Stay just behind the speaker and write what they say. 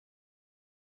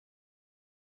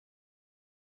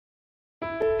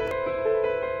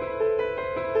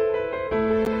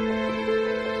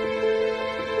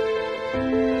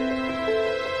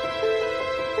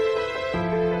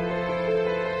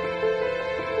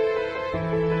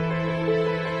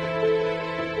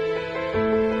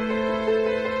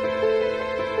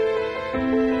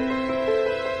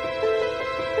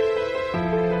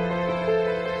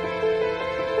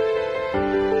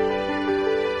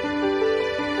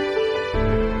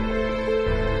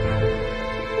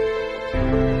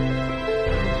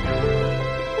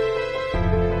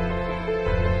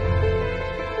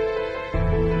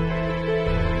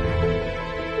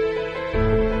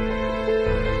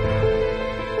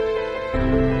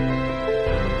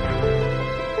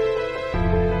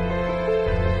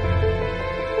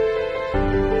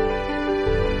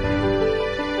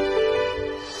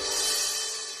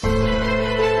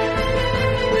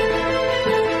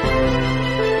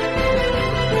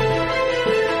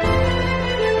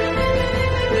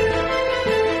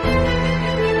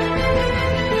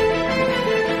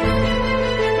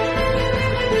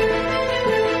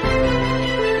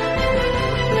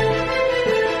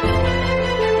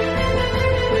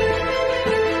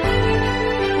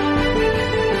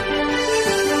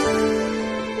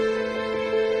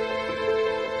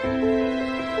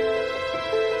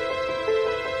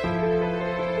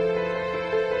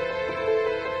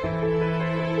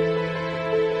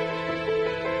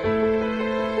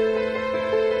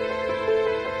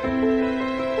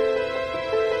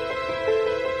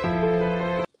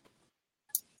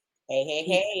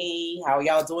Hey, how are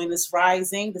y'all doing this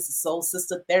rising? This is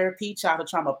SolSista Therapy, Childhood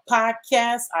Trauma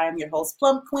Podcast. I am your host,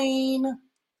 Plum Queen.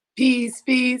 Peace,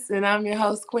 peace, and I'm your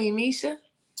host, Queen Misha.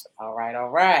 All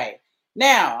right.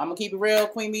 Now, I'm going to keep it real.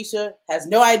 Queen Misha has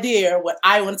no idea what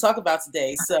I want to talk about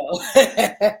today, so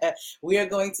we are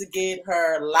going to get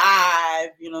her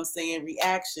live,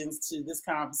 reactions to this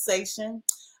conversation.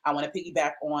 I want to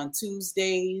piggyback on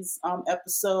Tuesday's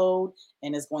episode,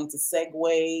 and it's going to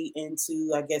segue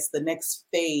into, I guess, the next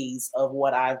phase of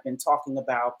what I've been talking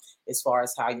about as far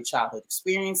as how your childhood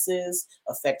experiences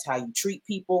affect how you treat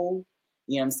people,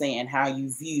 and how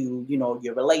you view,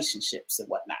 your relationships and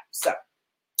whatnot. So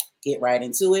get right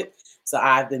into it. So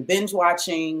I've been binge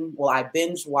watching. Well, I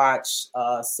binge watched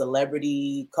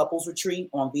Celebrity Couples Retreat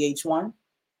on VH1.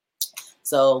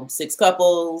 So 6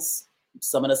 couples.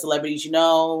 Some of the celebrities,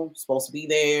 supposed to be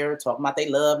there, talking about their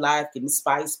love life, getting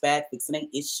spice back, fixing their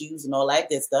issues and all that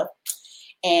good stuff.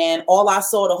 And all I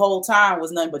saw the whole time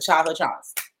was nothing but childhood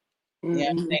traumas. Mm-hmm. You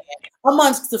know what I'm saying?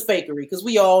 Amongst the fakery, because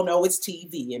we all know it's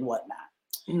TV and whatnot.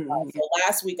 Mm-hmm. So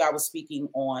last week I was speaking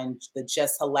on the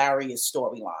Just Hilarious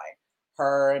storyline.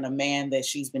 Her and a man that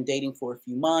she's been dating for a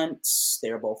few months.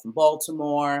 They're both from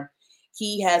Baltimore.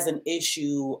 He has an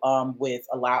issue with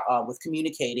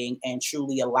communicating and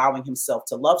truly allowing himself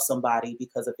to love somebody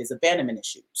because of his abandonment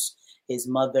issues. His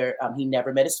mother, he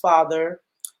never met his father,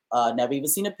 never even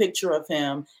seen a picture of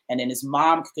him. And then his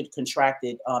mom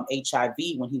contracted HIV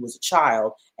when he was a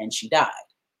child and she died.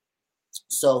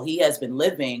 So he has been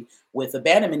living with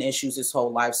abandonment issues his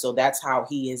whole life. So that's how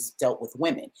he has dealt with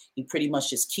women. He pretty much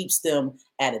just keeps them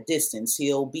at a distance.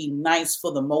 He'll be nice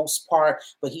for the most part,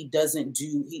 but he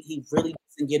really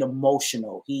doesn't get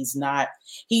emotional.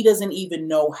 He doesn't even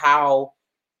know how,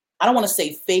 I don't want to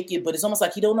say fake it, but it's almost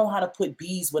like he don't know how to put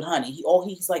bees with honey.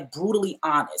 He's like brutally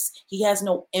honest. He has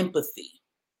no empathy.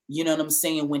 You know what I'm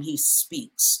saying? When he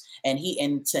speaks and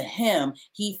to him,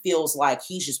 he feels like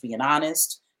he's just being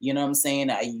honest. You know what I'm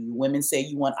saying? You women say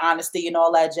you want honesty and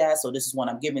all that jazz. So this is what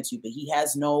I'm giving to you. But he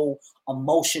has no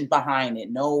emotion behind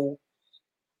it. No,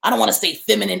 I don't want to say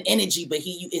feminine energy, but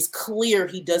it's clear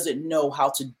he doesn't know how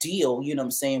to deal,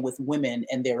 with women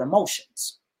and their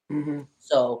emotions. Mm-hmm.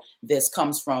 So this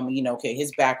comes from,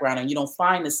 his background. And you don't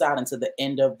find this out until the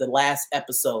end of the last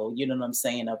episode, of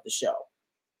the show.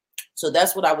 So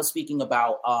that's what I was speaking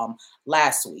about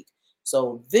last week.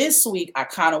 So this week, I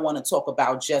kind of want to talk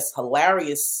about Just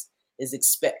Hilarious is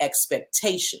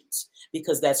expectations,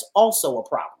 because that's also a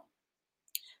problem.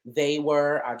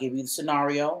 I'll give you the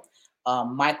scenario.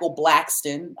 Michael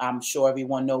Blackston, I'm sure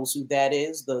everyone knows who that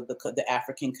is, the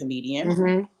African comedian.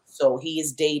 Mm-hmm. So he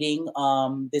is dating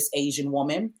this Asian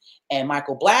woman. And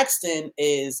Michael Blackston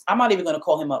I'm not even going to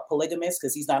call him a polygamist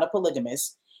because he's not a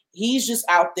polygamist. He's just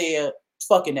out there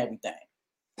fucking everything.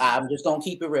 I'm just going to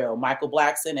keep it real. Michael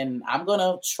Blackston, and I'm going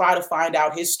to try to find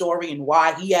out his story and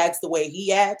why he acts the way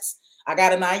he acts. I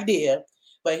got an idea,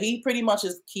 but he pretty much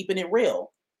is keeping it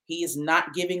real. He is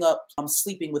not giving up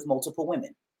sleeping with multiple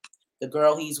women. The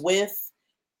girl he's with,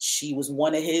 she was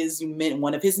one of his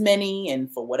many,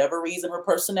 and for whatever reason, her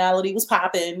personality was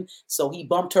popping, so he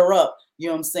bumped her up, to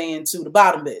the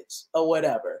bottom bitch or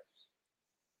whatever.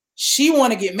 She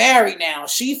want to get married now.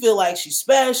 She feel like she's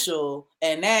special,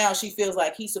 and now she feels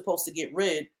like he's supposed to get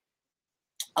rid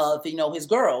of, his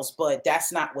girls, but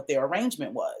that's not what their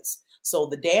arrangement was. So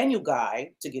the Daniel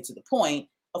guy, to get to the point,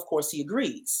 of course, he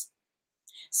agrees.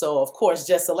 So, of course,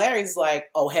 Just Hilarious is like,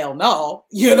 oh, hell no.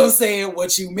 You know what I'm saying?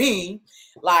 What you mean?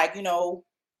 Like,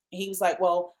 he was like,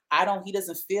 well, he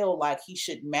doesn't feel like he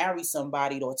should marry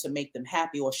somebody or to make them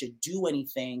happy or should do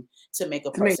anything to make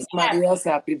somebody else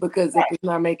happy, because if it's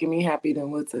not making me happy,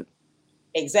 then what's it?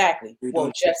 Exactly. Well,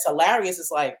 Just Hilarious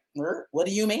is like, what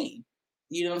do you mean?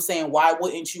 You know what I'm saying? Why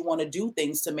wouldn't you want to do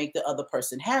things to make the other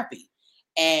person happy?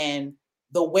 And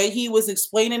the way he was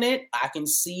explaining it, I can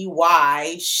see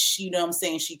why she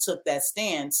took that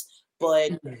stance,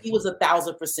 but he was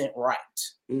 1,000% right.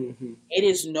 Mm-hmm. It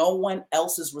is no one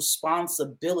else's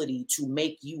responsibility to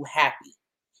make you happy.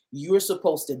 You're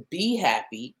supposed to be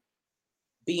happy.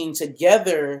 Being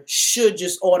together should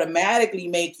just automatically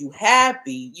make you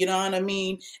happy. You know what I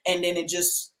mean? And then it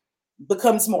just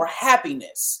becomes more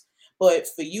happiness. But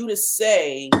for you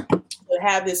to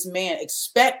have this man,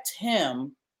 expect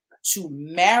him to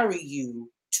marry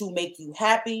you to make you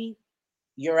happy,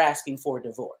 you're asking for a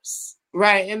divorce.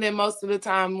 Right. And then most of the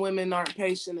time, women aren't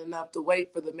patient enough to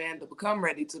wait for the man to become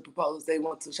ready to propose. They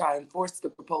want to try and force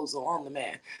the proposal on the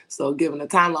man. So given the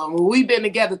timeline, we've been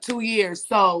together 2 years.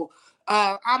 So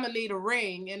I'm gonna need a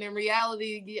ring. And in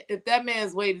reality, if that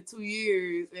man's waited 2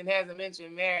 years and hasn't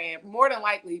mentioned marrying, more than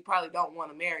likely he probably don't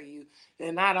want to marry you.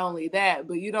 And not only that,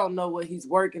 but you don't know what he's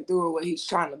working through or what he's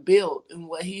trying to build and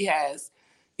what he has,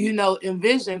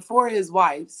 envisioned for his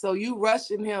wife. So you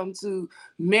rushing him to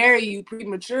marry you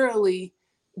prematurely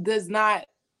does not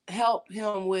help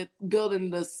him with building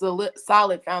the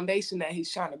solid foundation that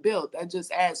he's trying to build. That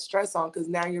just adds stress on, because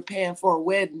now you're paying for a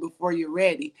wedding before you're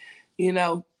ready.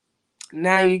 Now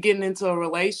you're getting into a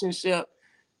relationship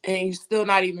and you're still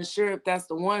not even sure if that's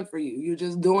the one for you. You're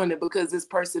just doing it because this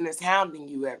person is hounding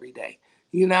you every day,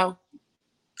 you know?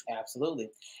 Absolutely.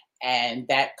 And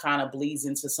that kind of bleeds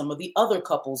into some of the other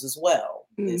couples as well.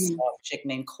 This chick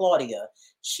named Claudia,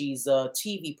 she's a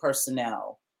TV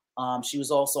personnel. She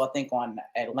was also, I think, on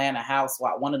Atlanta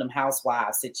Housewife, one of them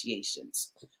housewives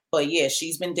situations. But yeah,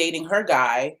 she's been dating her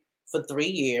guy for 3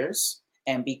 years.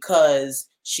 And because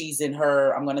she's in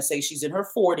her, I'm going to say she's in her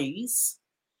 40s.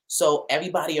 So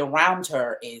everybody around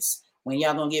her is, when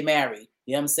y'all going to get married?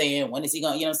 You know what I'm saying? When is he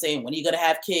going to, you know what I'm saying? When are you going to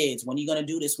have kids? When are you going to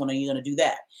do this? When are you going to do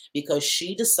that? Because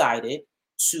she decided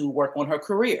to work on her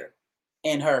career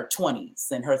in her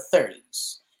 20s and her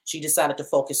 30s. She decided to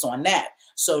focus on that.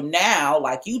 So now,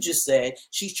 like you just said,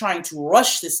 she's trying to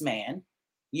rush this man,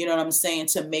 you know what I'm saying,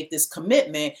 to make this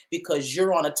commitment because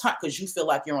you're on a time, because you feel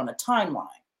like you're on a timeline.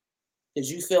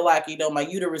 Because you feel like, my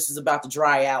uterus is about to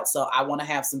dry out. So I want to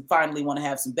have finally want to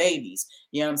have some babies.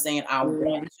 You know what I'm saying? I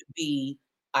want to be,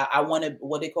 I want to,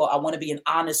 I want to be an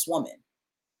honest woman.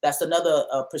 That's another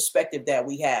perspective that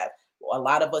we have. A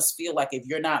lot of us feel like if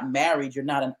you're not married, you're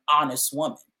not an honest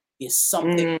woman. It's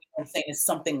something, you know what I'm saying, it's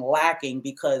something lacking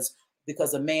because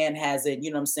a man hasn't,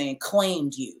 you know what I'm saying,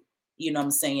 claimed you, you know what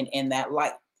I'm saying, in that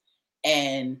light.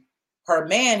 And her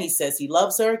man, he says he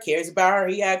loves her, cares about her.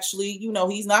 He actually,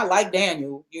 he's not like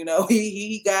Daniel,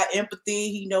 he got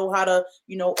empathy. He know how to,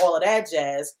 all of that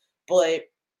jazz. But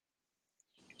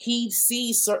he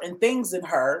sees certain things in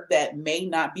her that may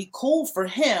not be cool for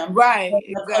him. Right,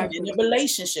 exactly. In a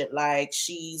relationship, like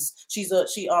she's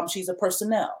a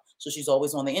personnel, so she's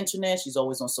always on the internet. She's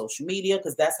always on social media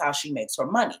because that's how she makes her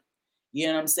money. You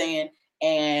know what I'm saying?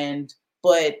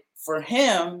 But for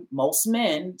him, most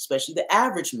men, especially the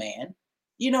average man,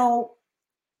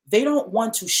 they don't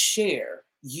want to share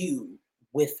you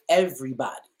with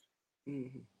everybody.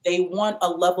 They want a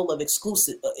level of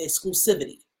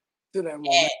exclusivity. To their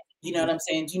woman. You know what I'm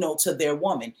saying? To their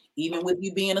woman, even with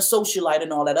you being a socialite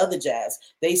and all that other jazz,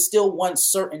 they still want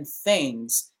certain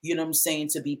things, you know what I'm saying,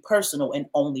 to be personal and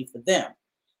only for them.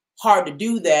 Hard to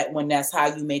do that when that's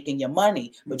how you making your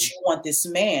money, but you want this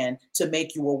man to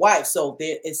make you a wife. So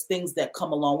there is things that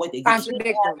come along with it. You can't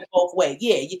have it both ways.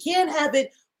 Yeah, you can't have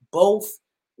it both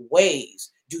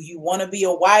ways. Do you want to be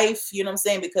a wife? You know what I'm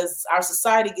saying? Because our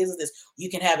society gives us this, you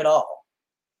can have it all.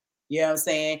 You know what I'm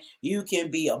saying? You can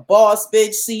be a boss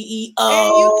bitch CEO.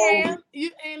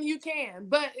 And you can.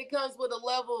 But it comes with a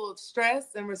level of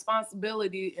stress and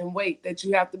responsibility and weight that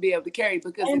you have to be able to carry.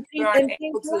 Because if you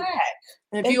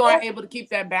aren't able to keep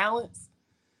that balance,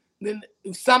 then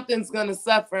something's gonna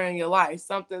suffer in your life.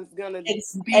 Something's gonna be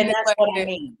and that's what I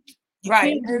mean.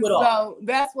 Right. And so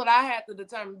that's what I had to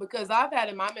determine, because I've had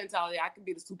in my mentality, I can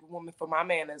be the superwoman for my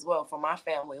man as well, for my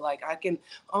family. Like, I can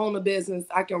own a business,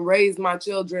 I can raise my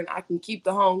children, I can keep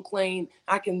the home clean,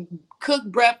 I can cook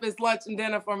breakfast, lunch, and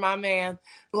dinner for my man.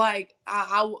 Like,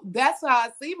 I that's how I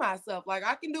see myself. Like,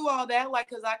 I can do all that, like,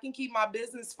 because I can keep my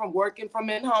business from working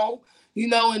from in home,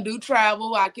 and do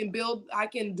travel. I can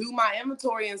do my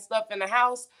inventory and stuff in the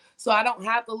house, so I don't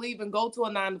have to leave and go to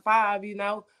a 9 to 5,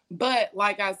 But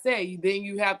like I said, then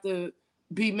you have to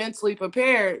be mentally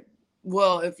prepared.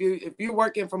 Well, if you're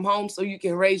working from home so you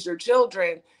can raise your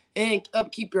children and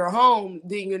upkeep your home,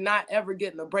 then you're not ever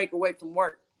getting a break away from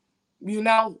work,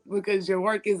 because your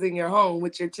work is in your home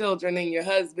with your children and your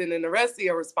husband and the rest of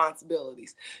your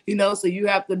responsibilities, so you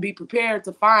have to be prepared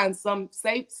to find some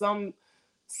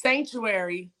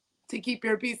sanctuary to keep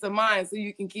your peace of mind so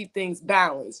you can keep things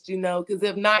balanced, because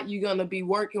if not, you're going to be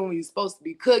working when you're supposed to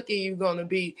be cooking. You're going to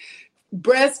be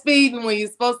breastfeeding when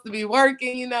you're supposed to be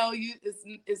working.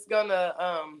 It's going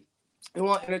to, it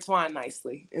won't intertwine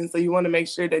nicely. And so you want to make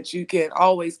sure that you can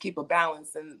always keep a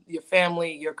balance in your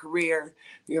family, your career,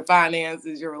 your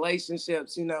finances, your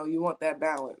relationships. You want that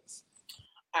balance.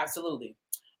 Absolutely.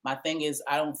 My thing is,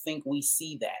 I don't think we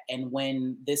see that. And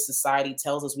when this society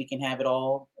tells us we can have it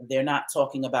all, they're not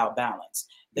talking about balance.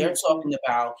 They're talking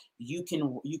about you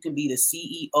can be the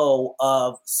CEO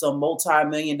of some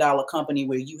multi-million-dollar company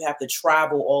where you have to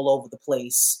travel all over the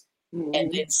place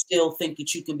and then still think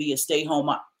that you can be a stay-home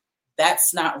mom.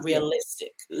 That's not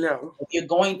realistic. No.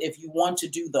 If you want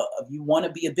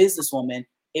to be a businesswoman,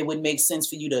 it would make sense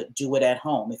for you to do it at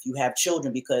home if you have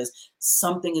children, because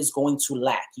something is going to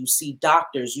lack. You see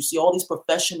doctors, you see all these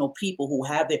professional people who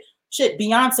have their shit,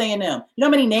 Beyonce and them. You know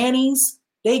how many nannies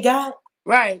they got?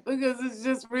 Right, because it's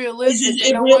just realistic. It's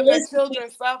They don't want their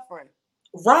children suffering.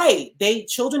 Right.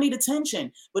 Children need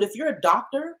attention. But if you're a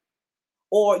doctor,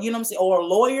 or you know what I'm saying, or a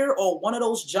lawyer, or one of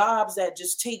those jobs that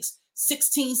just takes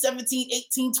 16, 17,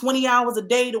 18, 20 hours a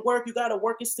day to work, you got to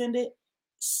work extended,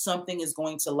 something is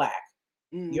going to lack.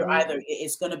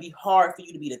 It's going to be hard for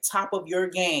you to be the top of your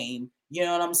game, you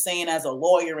know what I'm saying, as a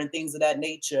lawyer and things of that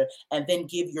nature, and then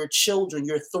give your children,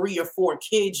 your 3 or 4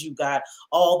 kids you got,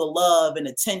 all the love and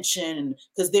attention,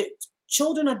 because their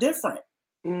children are different.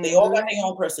 They all got their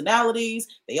own personalities.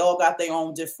 They all got their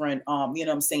own different, you know what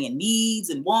I'm saying, needs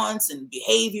and wants and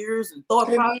behaviors and thought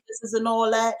processes and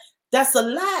all that. That's a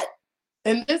lot.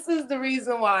 And this is the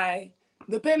reason why,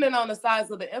 depending on the size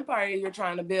of the empire you're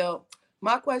trying to build,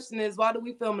 my question is, why do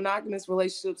we feel monogamous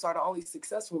relationships are the only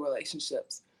successful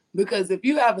relationships? Because if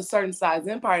you have a certain size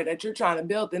empire that you're trying to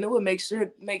build, then it would make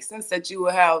sense that you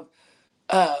will have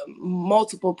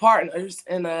multiple partners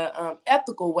in a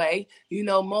ethical way, you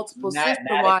know, multiple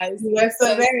system-wise.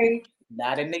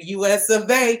 Not in the US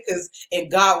of A, because in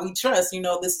God we trust, you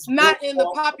know, this is not in the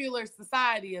popular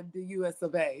society of the US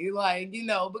of A, like, you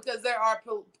know, because there are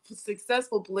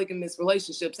successful polygamous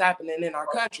relationships happening in our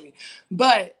country.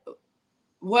 But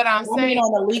what I'm saying,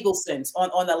 on the legal sense,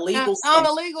 on the legal sense. On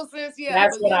the legal sense, yeah.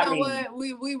 That's but what you know I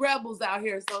mean. We rebels out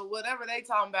here, so whatever they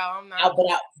talking about, I'm not.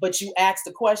 But you asked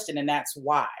the question, and that's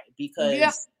why,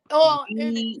 because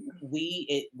regardless.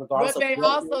 But they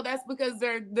also, that's because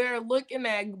they're looking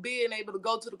at being able to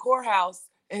go to the courthouse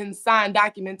and sign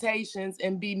documentations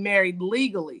and be married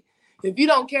legally. If you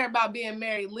don't care about being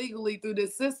married legally through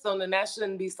this system, then that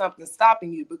shouldn't be something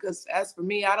stopping you. Because as for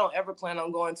me, I don't ever plan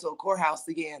on going to a courthouse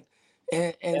again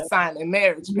and signing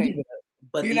marriage papers.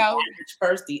 But the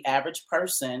average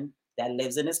person that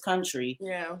lives in this country,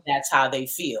 that's how they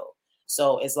feel.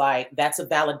 So it's like, that's a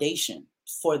validation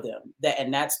for them,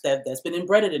 that's been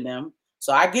embedded in them.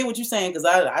 So I get what you're saying, because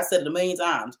I said it a million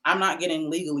times. I'm not getting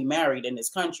legally married in this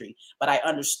country, but I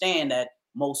understand that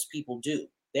most people do.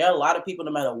 There are a lot of people,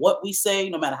 no matter what we say,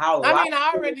 no matter how. I mean,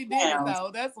 I already did it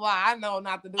though. That's why I know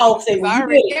not to do it.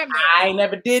 I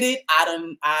never did it.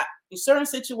 In certain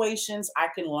situations, I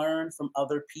can learn from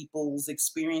other people's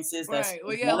experiences. That's right.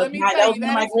 Well, yeah. Let me tell you,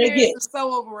 that experience is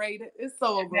so overrated. It's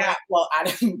so overrated.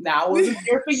 I wasn't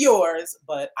here for yours,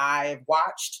 but I've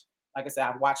watched. Like I said,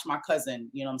 I've watched my cousin.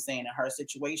 You know what I'm saying, in her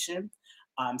situation.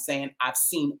 I'm saying I've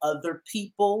seen other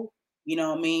people. You know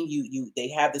what I mean? They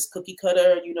have this cookie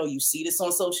cutter, you know, you see this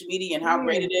on social media and how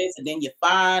great it is, and then you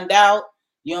find out,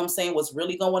 you know what I'm saying, what's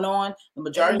really going on. The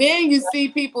majority. And then you see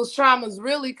people's traumas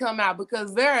really come out,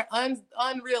 because they're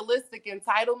unrealistic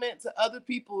entitlement to other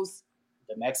people's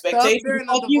expectations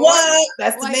fuck you up.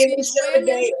 That's the name of the show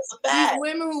today. These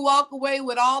women who walk away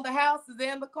with all the houses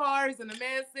and the cars, and the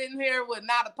man sitting here with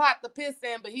not a pot to piss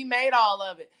in, but he made all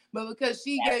of it. But because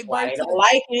she gave birth to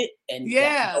like it, and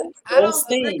I don't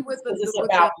agree with it's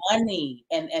about money,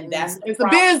 and that's it's a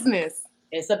business.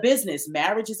 It's a business.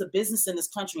 Marriage is a business in this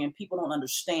country, and people don't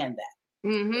understand that.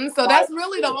 So that's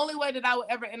really the only way that I would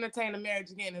ever entertain a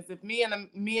marriage again, is if me and a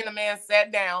man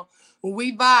sat down,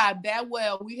 we vibed that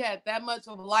well, we had that much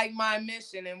of a like-mind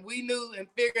mission, and we knew and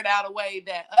figured out a way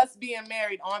that us being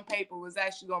married on paper was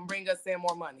actually going to bring us in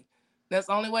more money. That's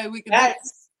the only way we can do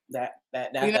it.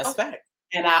 That's fact.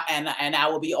 And I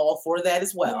will be all for that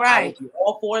as well. Right. I would be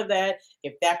all for that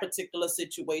if that particular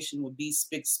situation would be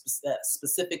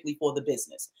specifically for the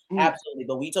business. Absolutely.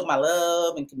 But when you talk about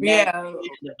love and connection,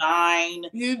 divine,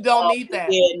 you don't need that.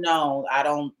 Yeah, no, I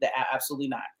don't. Absolutely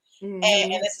not.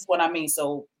 And this is what I mean.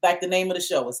 So, like the name of the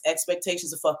show is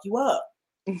Expectations to Fuck You Up.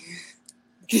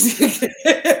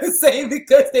 Say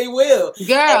because they will.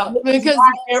 Girl, because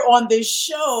they're on this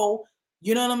show,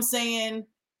 you know what I'm saying?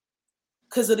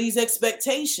 Because of these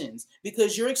expectations,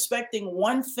 because you're expecting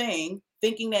one thing,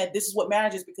 thinking that this is what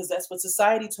marriage is, because that's what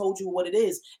society told you what it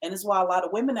is. And this is why a lot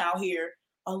of women out here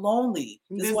are lonely.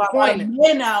 This is why a lot of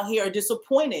men out here are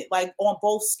disappointed, like on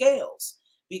both scales,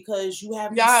 because you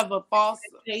have a false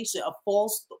expectation, a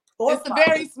false thought. It's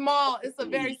a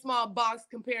very small box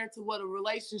compared to what a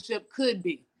relationship could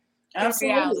be.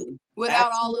 Absolutely.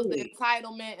 Without all of the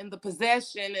entitlement and the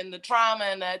possession and the trauma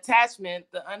and the attachment,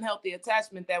 the unhealthy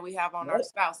attachment that we have on our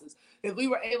spouses. If we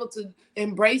were able to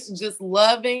embrace just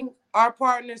loving our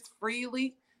partners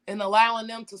freely and allowing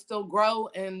them to still grow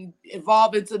and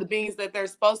evolve into the beings that they're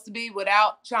supposed to be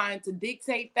without trying to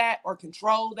dictate that or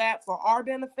control that for our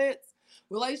benefits,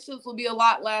 relationships will be a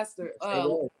lot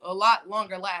a lot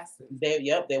longer lasting. They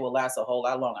will last a whole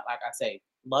lot longer. Like I say,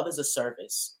 love is a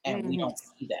service, and we don't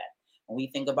see that. When we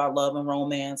think about love and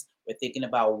romance, we're thinking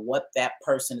about what that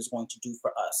person is going to do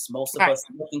for us. Most of us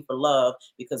are looking for love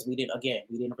because we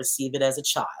didn't receive it as a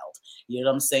child. You know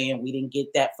what I'm saying? We didn't get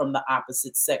that from the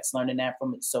opposite sex, learning that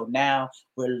from it. So now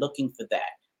we're looking for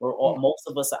that. Most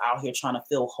of us are out here trying to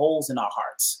fill holes in our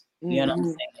hearts. You know what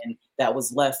I'm saying? That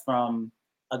was left from,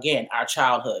 again, our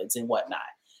childhoods and whatnot.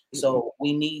 So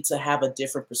we need to have a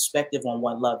different perspective on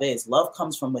what love is. Love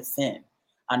comes from within.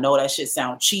 I know that shit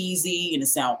sound cheesy and it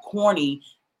sound corny,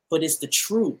 but it's the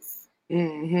truth.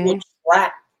 You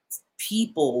attract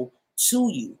people to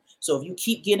you. So if you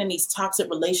keep getting these toxic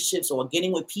relationships or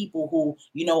getting with people who,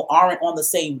 aren't on the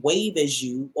same wave as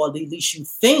you, or at least you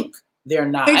think they're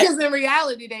not. Because in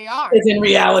reality they are. Because in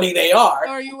reality they are.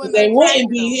 Or you they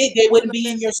wouldn't be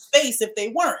in your space if they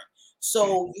weren't.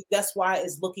 So that's why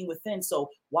it's looking within. So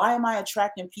why am I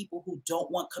attracting people who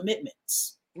don't want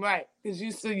commitments? Right, because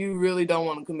you really don't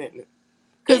want a commitment.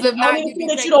 Because if not,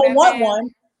 you don't want one,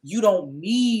 you don't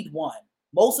need one.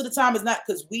 Most of the time, it's not,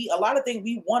 because we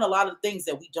want a lot of things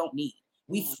that we don't need.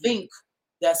 We think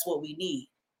that's what we need,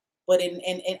 but in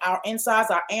our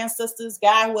insides, our ancestors,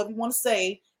 God, whoever you want to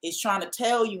say, is trying to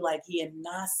tell you, like,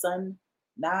 nah, son,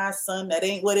 that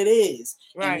ain't what it is.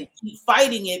 Right. And we keep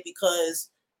fighting it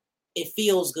because it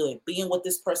feels good. Being with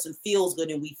this person feels good,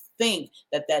 and we think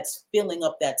that that's filling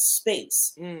up that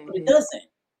space. But it doesn't,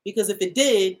 because if it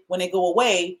did, when they go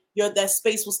away, that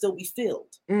space will still be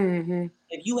filled.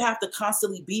 If you have to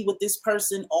constantly be with this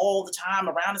person all the time,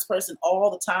 around this person all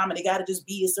the time, and they got to just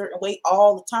be a certain way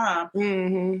all the time,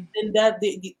 then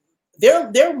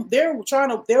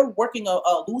they're working a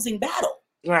losing battle.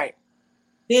 Right.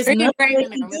 There's nothing they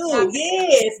can do.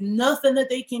 It's nothing that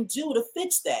they can do to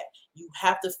fix that. You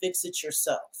have to fix it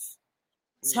yourself.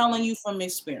 Telling you from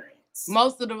experience.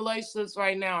 Most of the relationships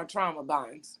right now are trauma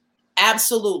bonds.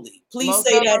 Absolutely. Please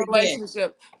say that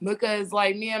again. Because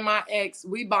like me and my ex,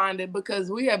 we bonded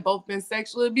because we had both been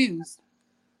sexually abused.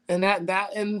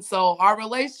 And so our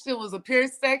relationship was a pure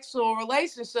sexual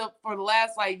relationship for the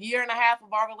last year and a half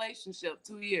of our relationship,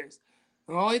 2 years.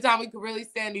 The only time we could really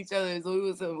stand each other is we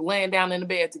was laying down in the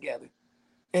bed together.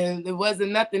 And there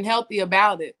wasn't nothing healthy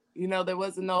about it. There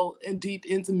wasn't no deep,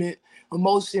 intimate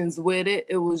emotions with it.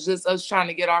 It was just us trying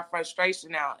to get our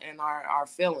frustration out and our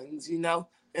feelings, in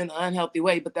an unhealthy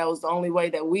way. But that was the only way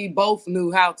that we both knew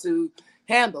how to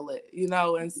handle it,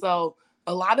 And so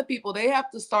a lot of people, they have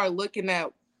to start looking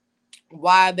at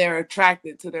why they're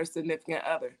attracted to their significant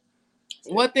other.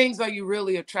 What things are you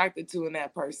really attracted to in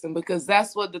that person? Because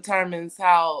that's what determines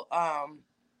how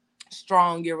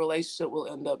strong your relationship will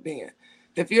end up being.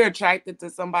 If you're attracted to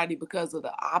somebody because of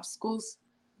the obstacles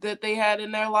that they had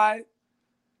in their life,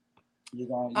 you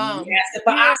asking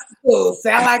for obstacles.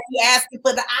 Sound like you asking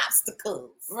for the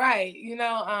obstacles. Right.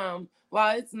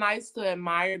 While it's nice to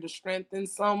admire the strength in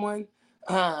someone,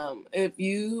 if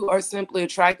you are simply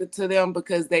attracted to them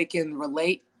because they can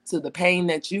relate to the pain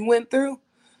that you went through,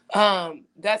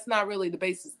 that's not really the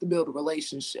basis to build a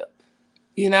relationship.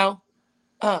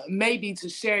 Maybe to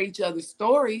share each other's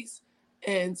stories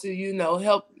and to,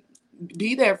 help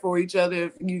be there for each other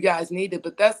if you guys need it.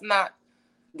 But that's not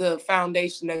the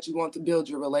foundation that you want to build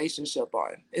your relationship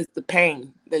on. It's the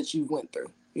pain that you went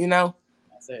through,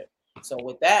 That's it. So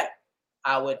with that,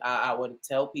 I would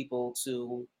tell people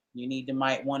you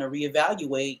might want to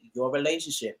reevaluate your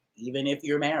relationship, even if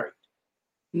you're married.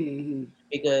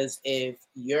 Because if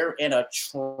you're in a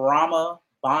trauma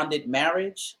bonded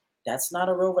marriage, that's not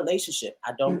a real relationship.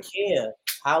 I don't care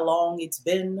how long it's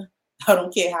been. I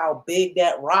don't care how big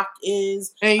that rock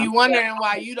is. And you're wondering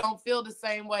why you don't feel the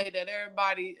same way that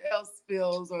everybody else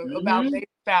feels or about their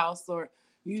spouse, or,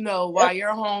 why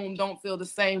your home don't feel the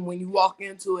same when you walk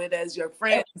into it as your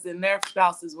friends and their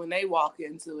spouses when they walk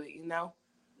into it,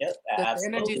 Yep, the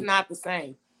energy's not the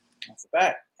same. That's a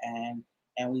fact. And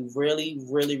we really,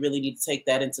 really, really need to take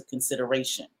that into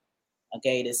consideration.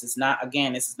 Okay,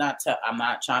 I'm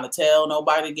not trying to tell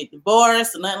nobody to get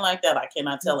divorced or nothing like that. I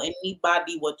cannot tell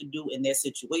anybody what to do in their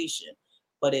situation.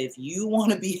 But if you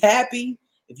want to be happy,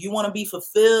 if you want to be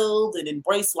fulfilled and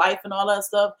embrace life and all that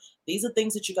stuff, these are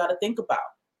things that you got to think about.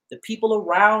 The people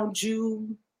around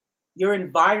you, your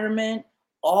environment,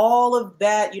 all of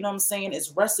that,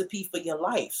 is recipe for your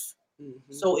life.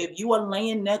 So if you are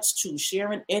laying next to,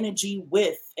 sharing energy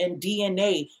with, and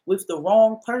DNA with the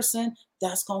wrong person,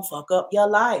 that's gonna fuck up your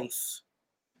life.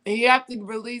 And you have to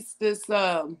release this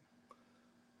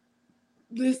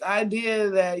this idea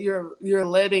that you're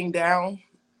letting down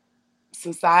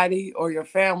society or your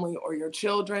family or your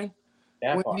children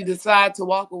When you decide to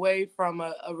walk away from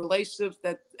a relationship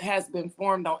that has been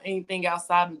formed on anything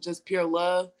outside of just pure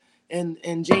love and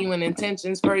genuine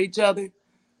intentions for each other.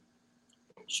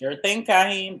 Sure thing,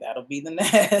 Kaheem. That'll be the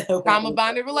next. Trauma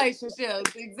bonded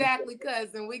relationships. Exactly,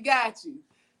 cousin. We got you.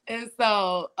 And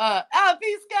so,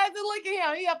 peace, cousin. Look at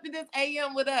him. He up to this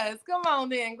AM with us. Come on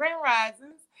then. Grand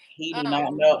Risings. He do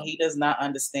not know. He does not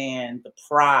understand the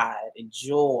pride and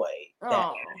joy that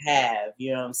I have.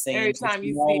 You know what I'm saying? Every time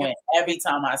you see him. Every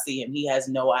time I see him, he has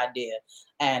no idea.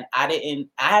 And I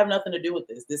have nothing to do with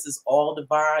this. This is all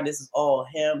divine. This is all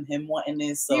him wanting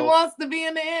this. So he wants to be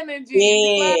in the energy.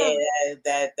 Yeah,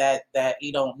 that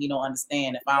he don't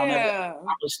understand. If I don't ever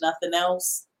accomplish nothing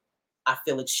else, I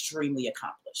feel extremely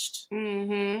accomplished.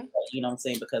 Mm-hmm. You know what I'm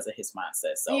saying? Because of his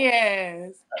mindset. So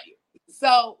yes.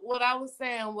 So what I was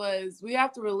saying was we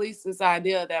have to release this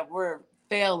idea that we're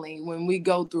failing when we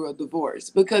go through a divorce,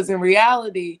 because in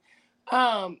reality,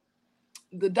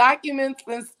 the documents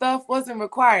and stuff wasn't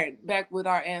required back with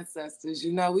our ancestors.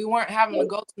 You know, we weren't having to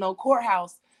go to no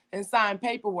courthouse and sign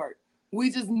paperwork.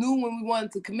 We just knew when we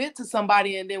wanted to commit to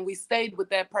somebody, and then we stayed with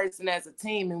that person as a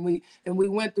team, and we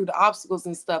went through the obstacles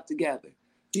and stuff together.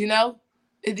 You know,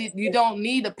 you don't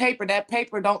need a paper. That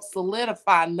paper don't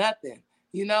solidify nothing.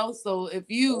 You know, so if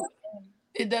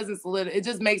it doesn't solidify, it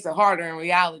just makes it harder in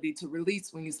reality to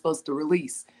release when you're supposed to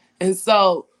release. And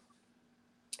so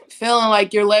feeling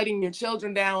like you're letting your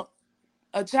children down,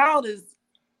 I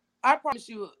promise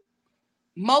you,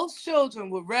 most children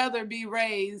would rather be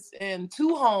raised in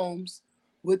 2 homes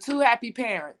with 2 happy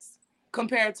parents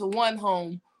compared to 1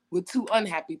 home with 2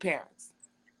 unhappy parents.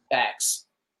 Facts.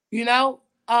 You know,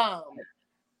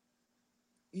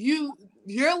 your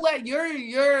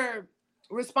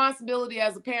responsibility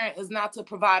as a parent is not to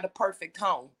provide a perfect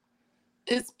home.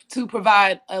 It's to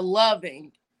provide a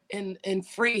loving and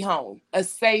free home, a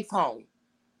safe home,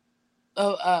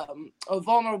 a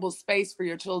vulnerable space for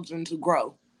your children to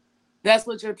grow. That's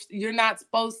what you're not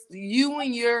supposed to. You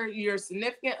and your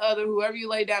significant other, whoever you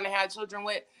lay down to have children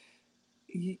with,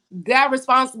 that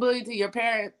responsibility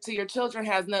to your children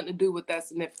has nothing to do with that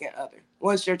significant other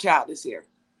once your child is here.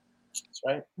 That's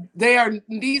right.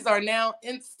 These are now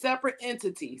separate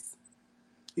entities.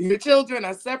 Your children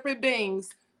are separate beings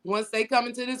once they come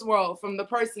into this world from the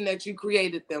person that you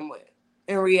created them with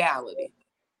in reality.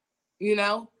 You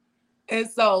know? And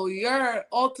so your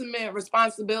ultimate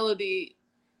responsibility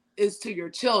is to your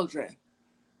children,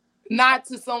 not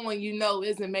to someone you know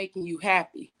isn't making you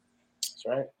happy. That's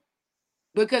right.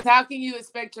 Because how can you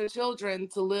expect your children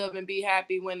to live and be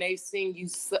happy when they've seen you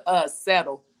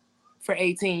settle for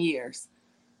 18 years?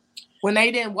 When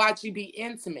they didn't watch you be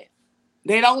intimate.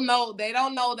 They don't know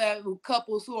that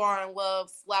couples who are in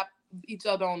love slap each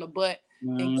other on the butt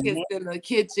and kiss in the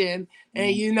kitchen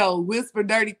and, you know, whisper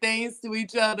dirty things to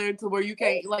each other to where you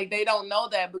can't, like, they don't know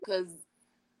that because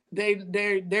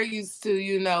they're used to,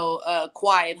 you know,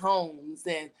 quiet homes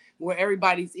and where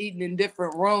everybody's eating in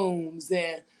different rooms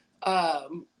and,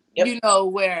 you know,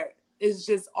 where it's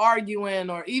just arguing,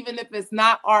 or even if it's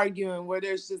not arguing, where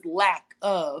there's just lack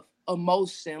of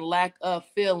emotion, lack of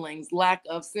feelings, lack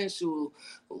of sensualness,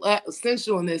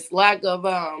 lack of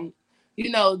you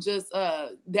know, just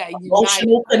that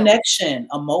emotional connection,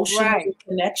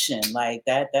 connection, like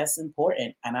that's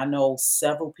important. And I know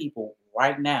several people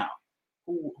right now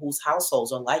whose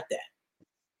households are like that.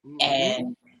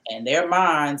 And in their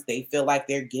minds, they feel like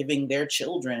they're giving their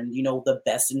children, you know, the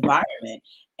best environment.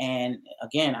 And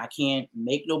again, I can't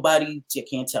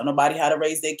tell nobody how to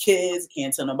raise their kids,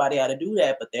 can't tell nobody how to do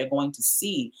that, but they're going to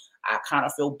see. I kind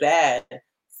of feel bad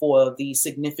for the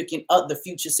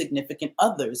future significant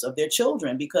others of their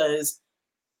children, because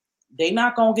they're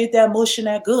not gonna get that mush and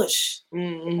that gush. They're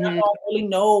not gonna really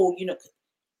know, you know,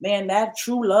 man, that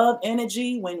true love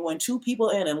energy, when 2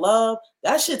 people are in love,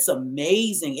 that shit's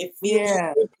amazing. It feels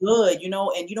so good, you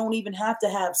know, and you don't even have to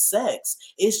have sex.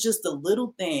 It's just the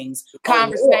little things.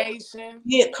 Conversation.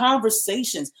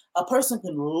 Conversations. A person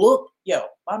can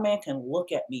my man can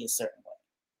look at me a certain way.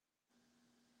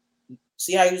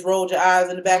 See how you just rolled your eyes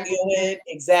in the back of your head?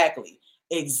 Exactly.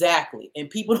 And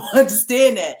people don't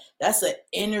understand that. That's an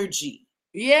energy.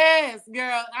 Yes,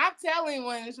 girl. I'm telling you,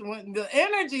 when the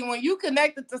energy, when you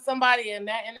connected to somebody and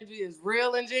that energy is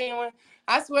real and genuine,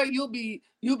 I swear you'll be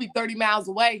 30 miles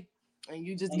away and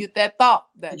you just get that thought.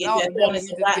 You just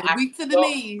get weak to the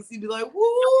knees. You'd be like,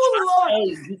 woo,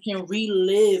 Lord. You can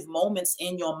relive moments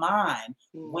in your mind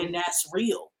when that's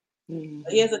real.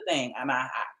 But here's the thing, and I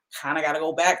kind of got to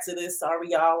go back to this.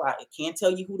 Sorry, y'all. I can't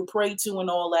tell you who to pray to and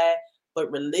all that,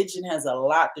 but religion has a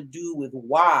lot to do with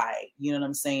why, you know what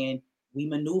I'm saying, we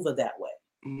maneuver that way.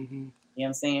 You know what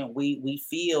I'm saying? We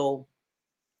feel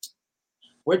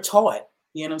we're taught,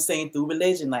 you know what I'm saying, through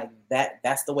religion, like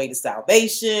that's the way to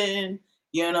salvation.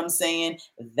 You know what I'm saying?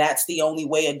 That's the only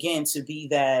way, again, to be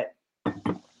that,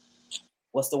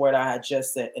 what's the word I had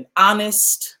just said? An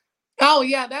honest. Oh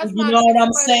yeah, that's You my know what next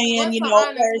I'm question. saying? What's You an know,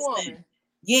 honest person. woman?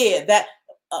 Yeah, that,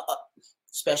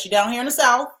 especially down here in the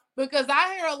South. Because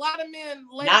I hear a lot of men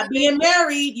lately Not being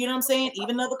married, you know what I'm saying?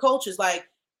 Even other cultures, like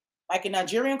in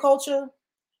Nigerian culture,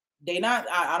 they not,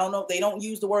 I don't know if they don't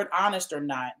use the word honest or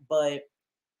not, but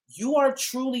you are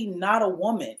truly not a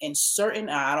woman in certain,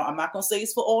 I'm not going to say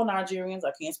it's for all Nigerians.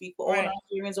 I can't speak for all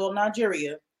Nigerians or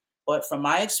Nigeria, but from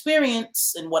my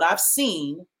experience and what I've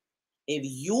seen, if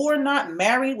you're not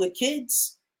married with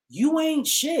kids, you ain't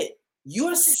shit.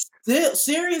 You're still,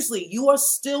 seriously, you are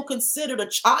still considered a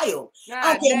child.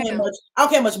 I don't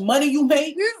care how much money you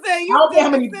make. You say I you don't care still how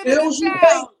many considered bills a you pay.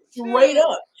 child. Straight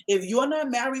up. If you're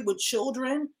not married with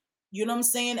children, you know what I'm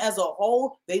saying, as a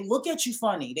whole, they look at you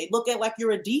funny. They look at like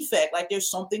you're a defect, like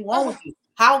there's something wrong with you.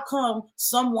 How come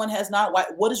someone has not,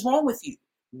 what is wrong with you?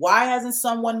 Why hasn't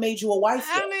someone made you a wife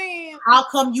yet? I mean, how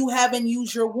come you haven't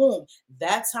used your womb?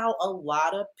 That's how a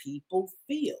lot of people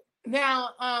feel. Now,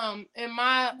 in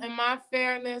my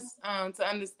fairness, to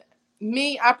understand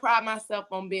me, I pride myself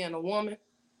on being a woman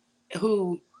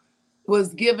who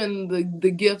was given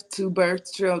the gift to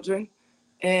birth children,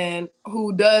 and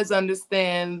who does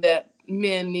understand that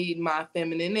men need my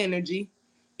feminine energy,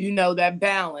 you know, that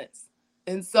balance.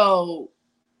 And so,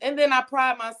 and then I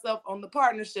pride myself on the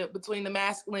partnership between the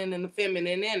masculine and the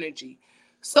feminine energy.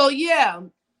 So yeah,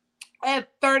 at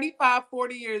 35,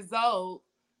 40 years old,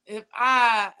 if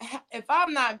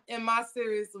I'm not in my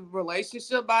serious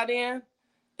relationship by then,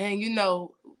 and you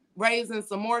know, raising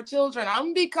some more children, I'm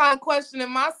gonna be kind of questioning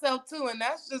myself too. And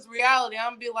that's just reality.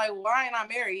 I'm gonna be like, why ain't I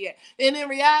married yet? And in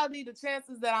reality, the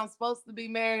chances that I'm supposed to be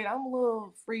married, I'm a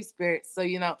little free spirit. So,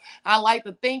 you know, I like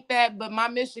to think that, but my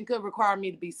mission could require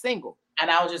me to be single. And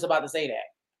I was just about to say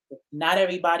that. Not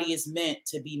everybody is meant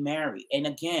to be married. And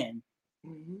again,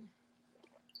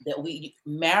 that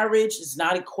marriage does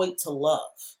not equate to love.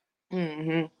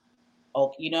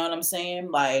 Oh, you know what I'm saying?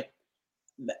 Like,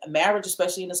 marriage,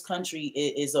 especially in this country,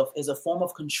 is a form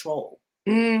of control.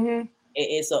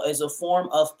 It's a form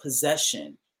of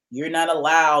possession. You're not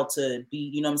allowed to be,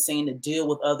 you know what I'm saying, to deal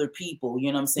with other people, you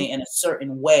know what I'm saying, in a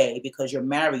certain way because you're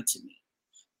married to me.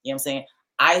 You know what I'm saying?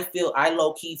 I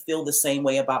low-key feel the same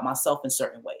way about myself in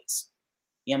certain ways.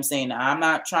 You know what I'm saying? I'm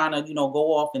not trying to,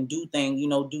 go off and do things,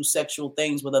 do sexual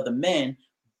things with other men,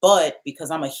 but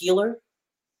because I'm a healer,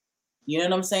 you know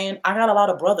what I'm saying? I got a lot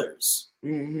of brothers.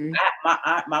 My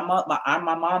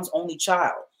mom's only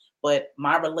child, but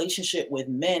my relationship with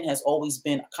men has always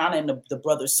been kind of in the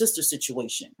brother-sister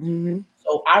situation.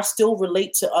 So I still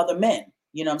relate to other men,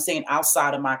 you know what I'm saying,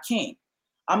 outside of my king.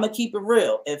 I'm going to keep it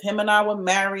real. If him and I were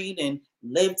married and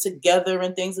lived together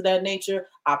and things of that nature,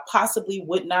 I possibly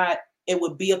would not, it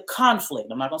would be a conflict.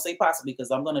 I'm not going to say possibly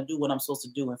because I'm going to do what I'm supposed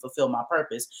to do and fulfill my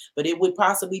purpose, but it would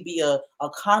possibly be a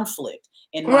conflict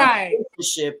in my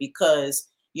relationship because,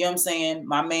 you know what I'm saying,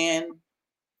 my man,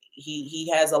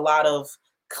 he has a lot of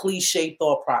cliche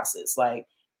thought process. Like,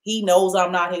 he knows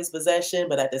I'm not his possession,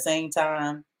 but at the same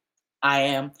time, I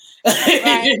am.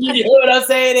 Right. You know what I'm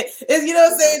saying? You know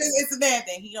what I'm saying? It's a man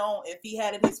thing. He don't. If he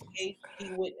had it his way,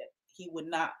 he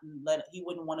wouldn't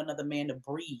want another man to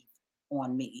breathe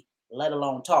on me, let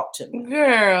alone talk to me.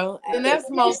 Girl, and that's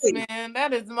most men.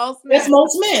 That is most men. That's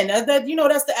most men. That's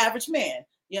the average man.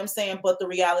 You know what I'm saying? But the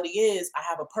reality is I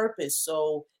have a purpose.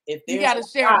 So if there's, you gotta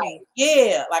share me.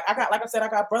 Yeah. Like I said, I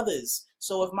got brothers.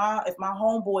 So if my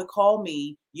homeboy called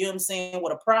me, you know what I'm saying,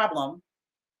 with a problem,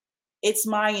 it's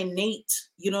my innate,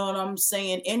 you know what I'm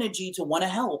saying, energy to want to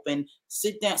help and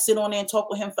sit on there and talk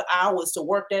with him for hours to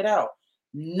work that out.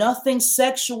 Nothing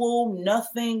sexual,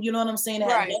 nothing, you know what I'm saying,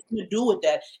 had nothing to do with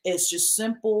that. It's just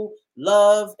simple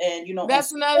love and,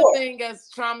 that's another thing. As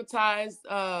traumatized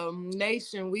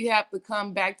nation, we have to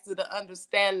come back to the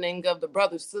understanding of the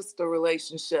brother-sister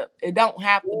relationship. It don't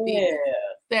have to be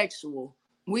sexual.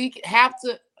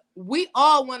 We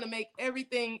all want to make every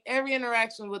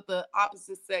interaction with the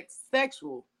opposite sex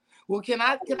sexual. Well, can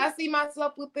I see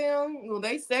myself with them? Well,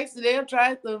 they sexy, they're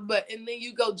attractive, and then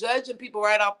you go judging people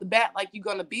right off the bat like you're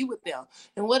gonna be with them.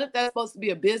 And what if that's supposed to be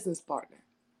a business partner?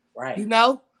 Right. You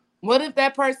know? What if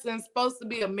that person is supposed to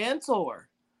be a mentor,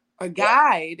 a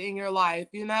guide in your life,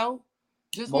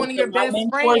 Just one of your best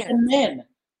friends. Men.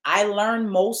 I learn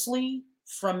mostly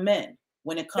from men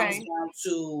when it comes down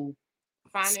to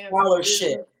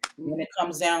scholarship, when it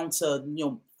comes down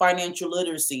to, financial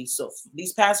literacy. So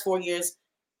these past 4 years,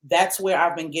 that's where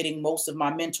I've been getting most of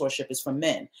my mentorship is from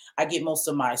men. I get most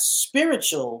of my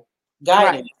spiritual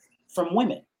guidance from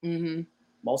women.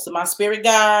 Most of my spirit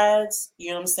guides, you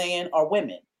know what I'm saying, are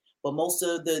women. But most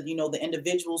of the, the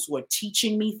individuals who are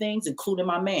teaching me things, including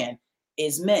my man,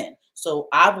 is men. So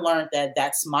I've learned that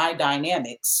that's my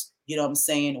dynamics, you know what I'm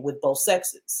saying, with both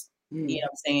sexes. You know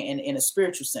what I'm saying, in a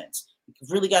spiritual sense. You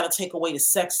really got to take away the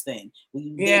sex thing.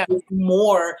 There's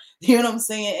more, you know what I'm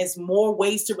saying? It's more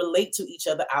ways to relate to each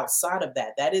other outside of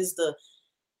that.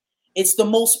 It's the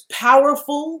most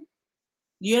powerful,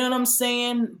 you know what I'm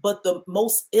saying, but the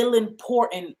most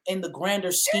ill-important in the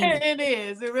grander scheme. It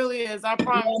is. It really is. I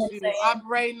promise you.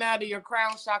 Operating out of your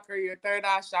crown chakra, your third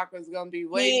eye chakra is going to be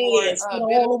way more. It's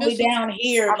all the way down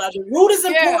here. Like, the root is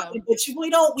important,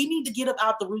 but we need to get up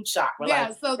out the root chakra.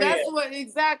 Yeah, so that's what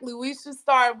exactly we should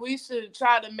start. We should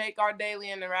try to make our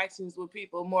daily interactions with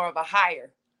people more of a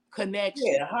higher connection.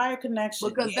 Yeah, a higher connection.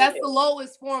 Because that's the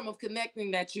lowest form of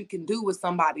connecting that you can do with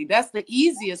somebody. That's the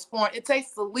easiest form. It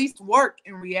takes the least work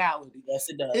in reality. Yes,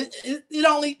 it does. It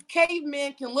only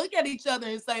cavemen can look at each other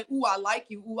and say, "Ooh, I like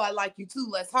you. Ooh, I like you too.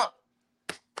 Let's hump."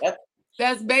 Yep.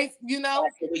 That's basic,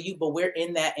 But we're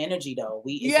in that energy though.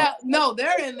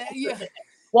 They're in that. Yeah.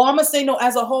 Well, I'm gonna say no.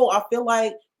 As a whole, I feel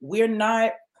like we're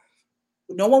not.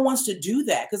 No one wants to do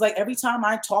that because, like, every time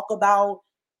I talk about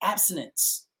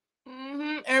abstinence.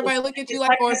 Everybody look at you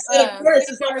like it's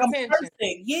like I'm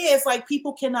cursing. Yeah, it's like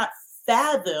people cannot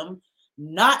fathom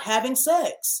not having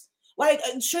sex. Like,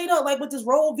 straight up, like with this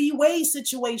Roe v. Wade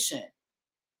situation.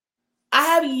 I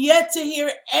have yet to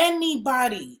hear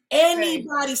anybody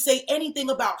say anything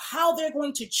about how they're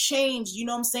going to change, you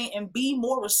know what I'm saying, and be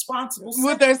more responsible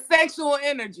with their sexual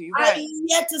energy. Right. I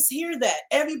yet to hear that.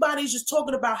 Everybody's just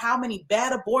talking about how many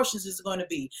bad abortions is going to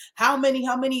be, how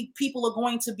many people are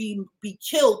going to be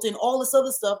killed, and all this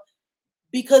other stuff,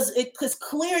 because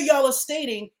clear y'all are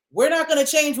stating we're not going to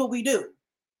change what we do.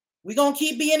 We're going to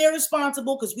keep being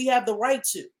irresponsible because we have the right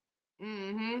to.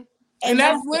 And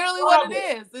that's literally what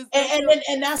it is.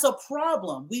 And that's a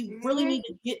problem. We really need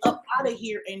to get up out of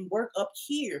here and work up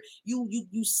here.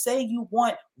 You say you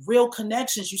want real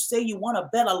connections. You say you want a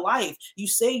better life. You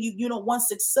say you want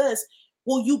success.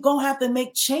 Well, you gonna have to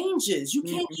make changes. You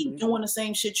can't keep doing the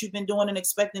same shit you've been doing and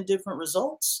expecting different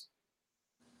results.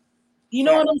 You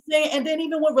know what I'm saying? And then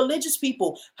even with religious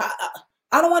people,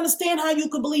 I don't understand how you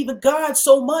could believe in God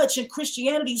so much and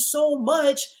Christianity so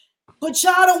much, but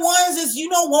y'all the ones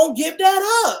that won't give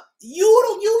that up.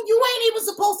 You ain't even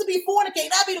supposed to be fornicating.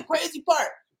 That'd be the crazy part.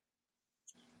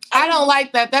 I don't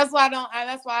like that. That's why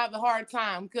that's why I have a hard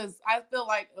time, because I feel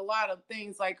like a lot of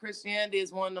things like Christianity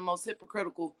is one of the most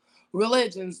hypocritical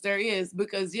religions there is.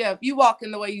 Because if you walk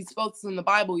in the way you're supposed to in the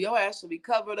Bible, your ass should be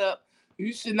covered up.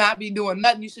 You should not be doing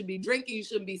nothing. You should be drinking. You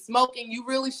shouldn't be smoking. You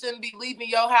really shouldn't be leaving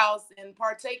your house and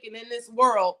partaking in this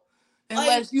world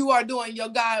unless you are doing your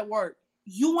God work.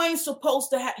 You ain't supposed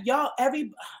to have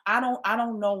I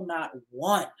don't know not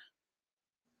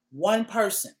one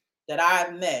person that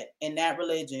I've met in that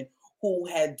religion who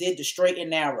did the straight and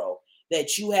narrow,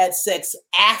 that you had sex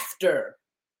after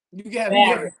you got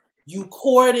married. You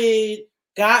courted,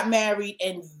 got married,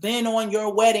 and then on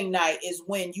your wedding night is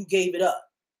when you gave it up.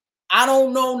 I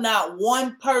don't know not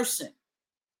one person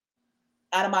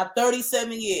out of my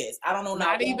 37 years. I don't know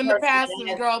not even the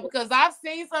pastors, girl, because I've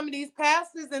seen some of these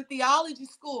pastors in theology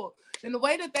school, and the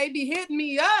way that they be hitting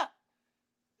me up,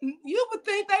 you would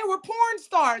think they were porn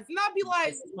stars, and I'd be like,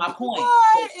 this is my point.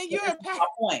 What? And you're a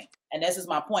pastor. And this is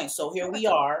my point. So here we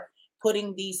are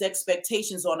putting these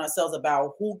expectations on ourselves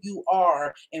about who you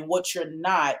are and what you're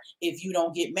not if you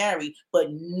don't get married, but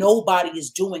nobody is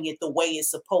doing it the way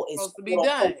it's supposed to be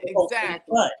done.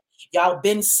 Exactly. Y'all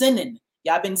been sinning.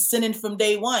 Y'all been sinning from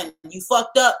day one. You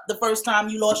fucked up the first time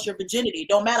you lost your virginity.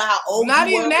 Don't matter how old you were. Not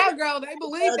even that, girl. They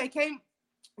believe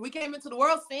we came into the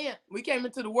world sin. We came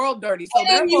into the world dirty. So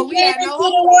therefore we had no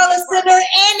hope. The world is sinner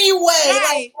anyway.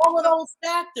 Right. Like, all of those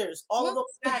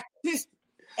factors.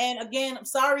 And again, I'm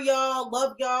sorry, y'all.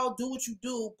 Love y'all. Do what you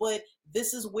do. But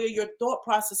this is where your thought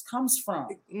process comes from.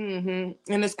 And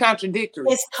it's contradictory.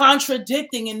 It's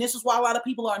contradicting. And this is why a lot of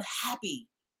people are unhappy.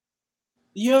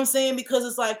 You know what I'm saying? Because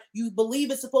it's like you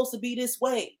believe it's supposed to be this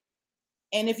way.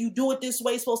 And if you do it this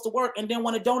way, it's supposed to work. And then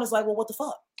when it don't, it's like, well, what the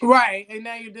fuck? Right. And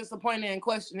now you're disappointed and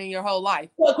questioning your whole life.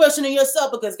 Well, questioning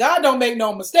yourself, because God don't make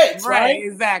no mistakes, right?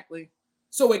 Exactly.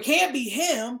 So it can't be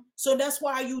him. So that's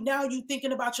why you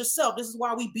thinking about yourself. This is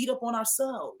why we beat up on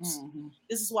ourselves.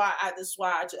 This is why I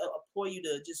implore you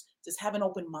to just have an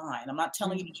open mind. I'm not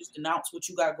telling you to just denounce what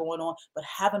you got going on, but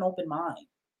have an open mind.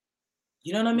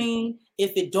 You know what I mean?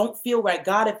 If it don't feel right,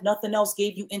 God, if nothing else,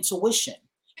 gave you intuition.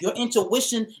 Your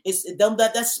intuition is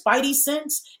that spidey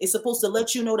sense is supposed to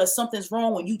let you know that something's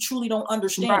wrong when you truly don't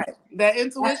understand. Right. That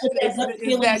intuition is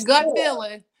that gut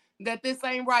feeling that this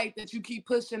ain't right, that you keep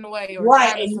pushing away or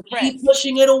right, trying to and you suppress. keep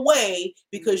pushing it away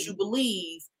because you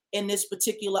believe in this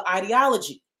particular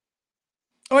ideology.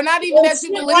 Or not even that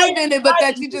you believe in it, but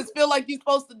that you just feel like you're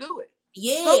supposed to do it.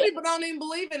 Yeah. Some people don't even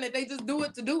believe in it. They just do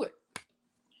it to do it.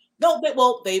 No,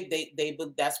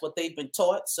 they that's what they've been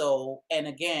taught. So, and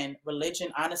again,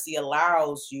 religion honestly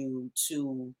allows you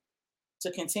to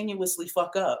continuously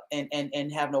fuck up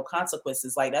and have no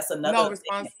consequences. Like that's another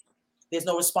thing. There's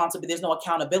no responsibility, there's no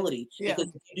accountability. Yeah.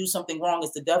 Because if you do something wrong,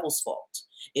 it's the devil's fault.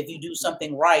 If you do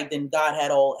something right, then God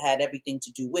had everything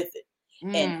to do with it.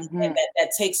 And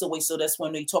that takes away. So that's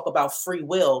when we talk about free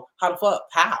will. How the fuck?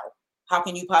 How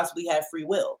can you possibly have free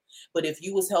will? But if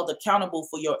you was held accountable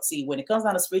for your, see, when it comes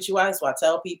down to spirituality, so I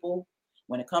tell people,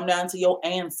 when it comes down to your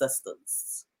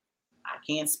ancestors, I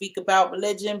can't speak about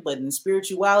religion, but in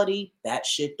spirituality, that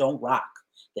shit don't rock.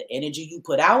 The energy you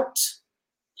put out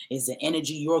is the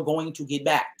energy you're going to get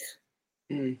back.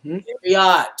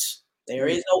 Period. There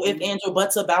is no ifs, ands, or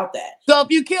buts about that. So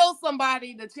if you kill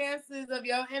somebody, the chances of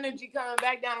your energy coming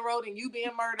back down the road and you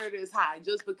being murdered is high,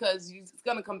 just because it's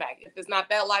gonna come back. If it's not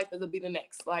that life, it'll be the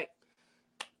next. Like,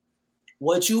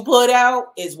 what you put out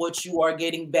is what you are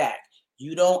getting back.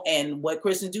 You don't, and what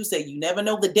Christians do say, you never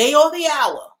know the day or the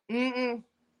hour.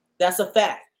 That's a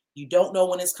fact. You don't know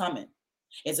when it's coming.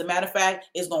 As a matter of fact,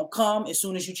 it's gonna come as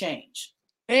soon as you change.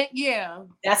 Yeah,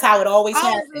 that's how it always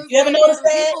happens. You ever notice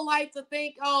that? People like to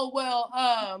think, oh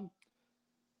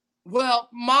well,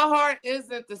 my heart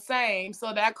isn't the same,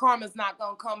 so that karma's not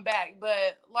gonna come back.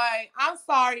 But like, I'm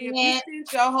sorry, if you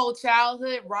spent your whole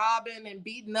childhood robbing and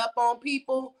beating up on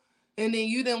people, and then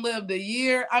you didn't live the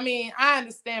year. I mean, I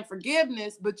understand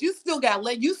forgiveness, but you still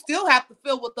you still have to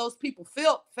feel what those people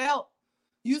felt.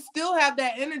 You still have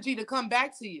that energy to come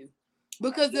back to you.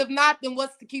 Because if not, then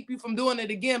what's to keep you from doing it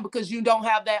again? Because you don't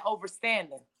have that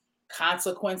overstanding.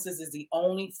 Consequences is the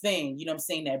only thing, you know what I'm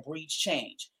saying, that breeds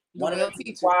change. One of the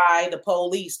reasons why the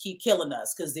police keep killing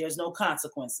us, because there's no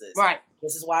consequences. Right.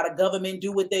 This is why the government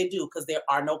do what they do, because there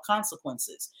are no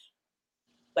consequences.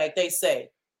 Like they say,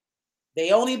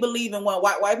 they only believe in one.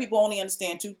 White people only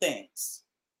understand two things: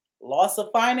 loss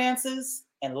of finances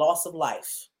and loss of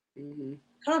life.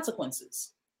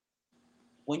 Consequences.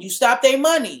 When you stop their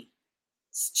money,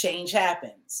 change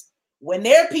happens. When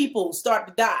their people start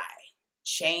to die,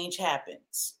 change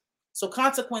happens. So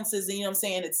consequences, you know what I'm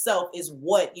saying, itself is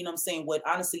what, you know what I'm saying, what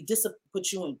honestly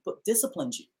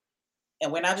disciplines you.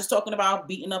 And we're not just talking about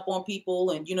beating up on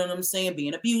people and, you know what I'm saying,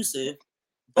 being abusive,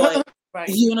 but right.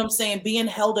 You know what I'm saying, being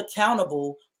held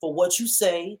accountable for what you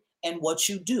say and what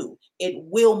you do. It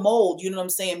will mold, you know what I'm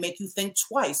saying, make you think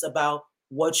twice about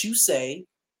what you say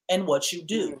and what you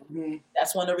do.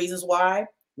 That's one of the reasons why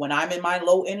when I'm in my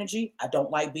low energy, I don't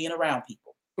like being around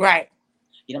people. Right.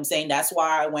 You know what I'm saying? That's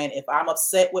why if I'm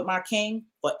upset with my king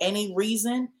for any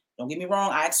reason, don't get me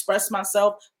wrong, I express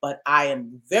myself, but I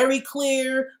am very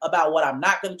clear about what I'm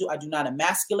not going to do. I do not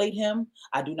emasculate him.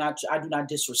 I do not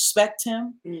disrespect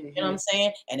him. You know what I'm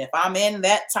saying? And if I'm in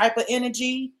that type of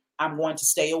energy, I'm going to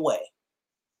stay away,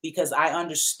 because I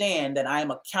understand that I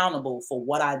am accountable for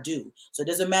what I do. So it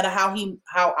doesn't matter how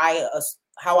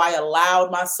I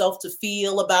allowed myself to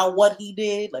feel about what he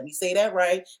did. Let me say that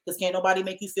right, because can't nobody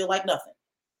make you feel like nothing.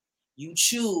 You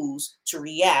choose to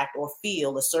react or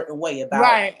feel a certain way about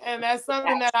right, and that's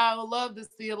something that I would love to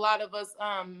see a lot of us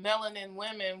melanin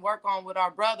women work on with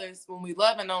our brothers when we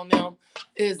loving on them,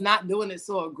 is not doing it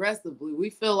so aggressively.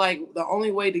 We feel like the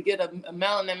only way to get a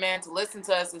melanin man to listen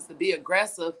to us is to be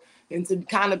aggressive and to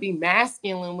kind of be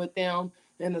masculine with them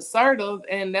and assertive,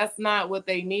 and that's not what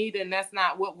they need, and that's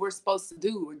not what we're supposed to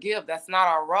do or give. That's not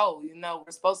our role. You know,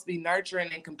 we're supposed to be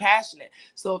nurturing and compassionate.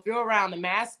 So if you're around a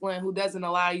masculine who doesn't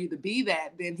allow you to be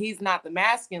that, then he's not the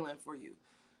masculine for you,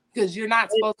 because you're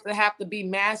not supposed to have to be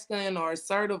masculine or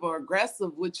assertive or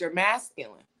aggressive with your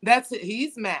masculine. That's it.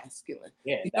 He's masculine.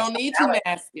 Yeah, you don't need to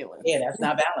masculine. Yeah, that's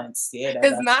not balanced. Yeah,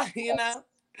 it's not, you know.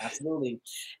 Absolutely.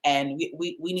 And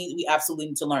we absolutely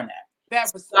need to learn that.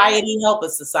 Society help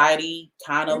us. Society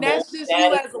kind of. And that's just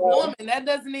you as a woman. That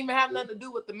doesn't even have nothing to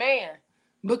do with the man,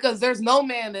 because there's no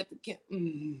man that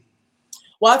can.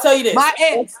 Well, I'll tell you this. My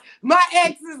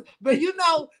ex is, but you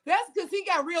know, that's because he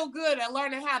got real good at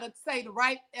learning how to say the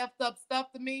right effed up stuff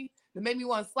to me that made me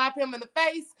want to slap him in the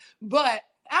face. But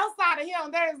outside of him,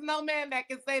 there is no man that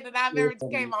can say that I've ever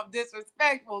came off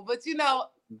disrespectful. But you know,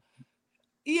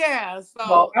 yeah. So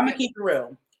well, I'm gonna keep it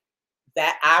real.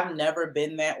 That I've never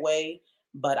been that way,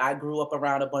 but I grew up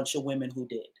around a bunch of women who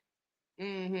did.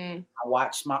 I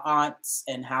watched my aunts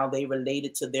and how they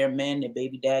related to their men, their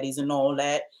baby daddies, and all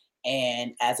that.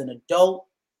 And as an adult,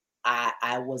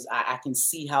 I can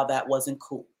see how that wasn't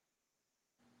cool.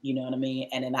 You know what I mean?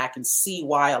 And then I can see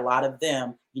why a lot of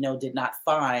them, did not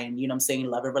find,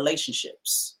 loving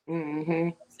relationships.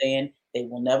 Saying they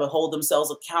will never hold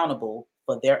themselves accountable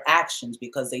for their actions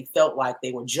because they felt like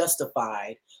they were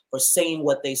justified for saying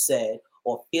what they said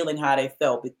or feeling how they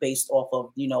felt based off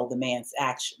of, the man's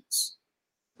actions.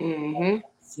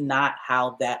 It's not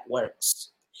how that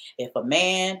works. If a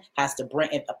man has to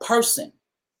if a person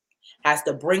has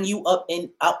to bring you up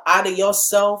out of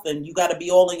yourself and you got to be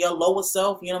all in your lower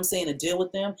self, to deal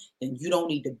with them, then you don't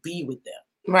need to be with them.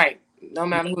 Right. No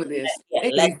matter who it is.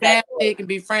 It can be family, it can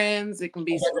be friends, it can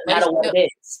be doesn't matter what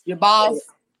it is. Your boss.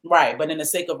 Right. But in the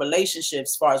sake of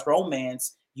relationships, as far as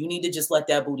romance, you need to just let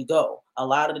that booty go. A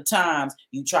lot of the times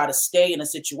you try to stay in a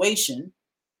situation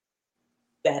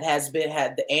that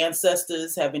had the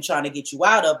ancestors have been trying to get you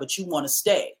out of, but you want to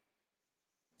stay.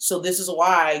 So this is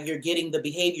why you're getting the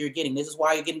behavior you're getting. This is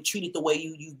why you're getting treated the way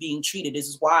you're being treated. This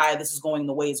is why this is going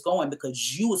the way it's going,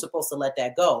 because you were supposed to let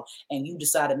that go and you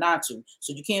decided not to.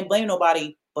 So you can't blame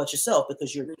nobody but yourself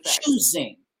because you're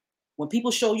choosing. When people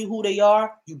show you who they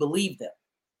are, you believe them.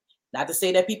 Not to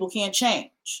say that people can't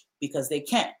change, because they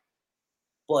can.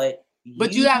 But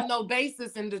you have no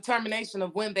basis in determination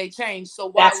of when they change. So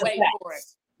why wait for it?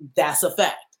 That's a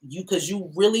fact. Because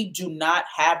you really do not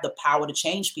have the power to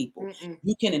change people.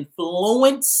 You can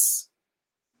influence,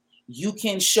 you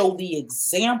can show the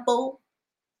example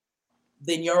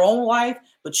in your own life,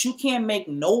 but you can't make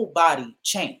nobody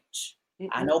change.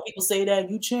 I know people say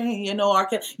that you change,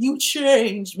 you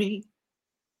changed me.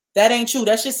 That ain't true.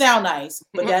 That should sound nice,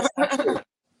 but that's not true.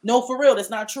 No, for real, that's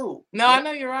not true. No, I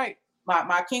know you're right.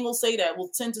 My king will say that, will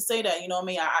tend to say that,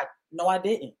 I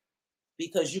didn't.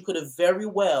 Because you could have very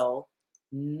well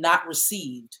not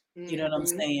received,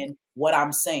 what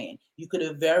I'm saying. You could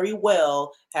have very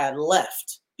well had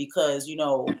left because,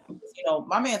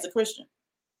 my man's a Christian.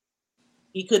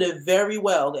 He could have very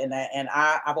well, and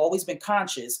I've always been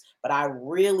conscious, but I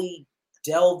really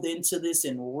delved into this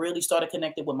and really started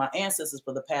connecting with my ancestors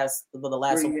for the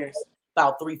last 3 years.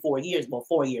 About 3-4 years,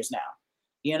 4 years now.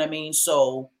 You know what I mean?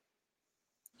 So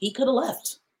he could have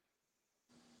left.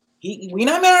 We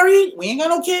not married. We ain't got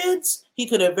no kids. He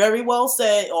could have very well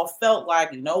said or felt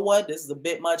like, you know what, this is a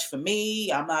bit much for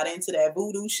me. I'm not into that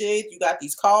voodoo shit. You got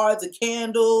these cards and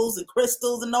candles and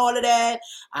crystals and all of that.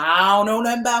 I don't know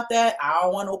nothing about that. I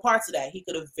don't want no parts of that. He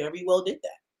could have very well did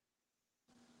that.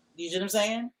 You see what I'm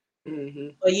saying?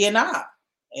 But yeah, nah.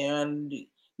 And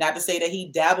not to say that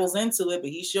he dabbles into it, but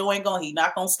he sure ain't he's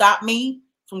not gonna stop me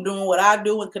from doing what I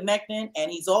do and connecting. And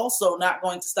he's also not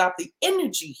going to stop the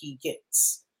energy he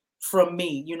gets from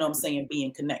me,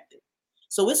 being connected.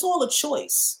 So it's all a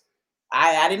choice.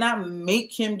 I did not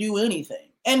make him do anything,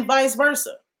 and vice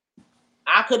versa.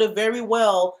 I could have very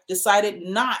well decided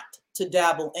not to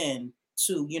dabble in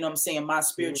to, my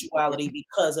spirituality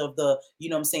because of the,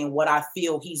 what I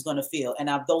feel he's going to feel. And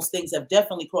those things have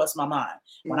definitely crossed my mind.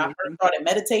 When I first started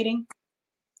meditating,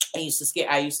 I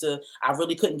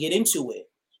really couldn't get into it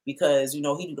because, he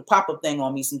did the pop-up thing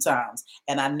on me sometimes.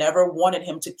 And I never wanted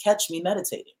him to catch me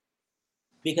meditating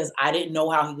because I didn't know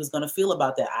how he was going to feel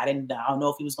about that. I don't know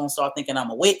if he was going to start thinking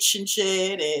I'm a witch and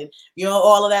shit and,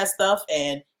 all of that stuff.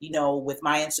 And, with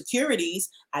my insecurities,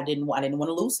 I didn't want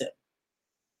to lose him.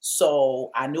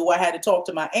 So I knew I had to talk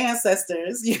to my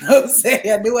ancestors,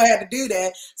 I knew I had to do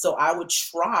that. So I would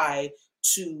try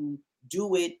to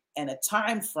do it in a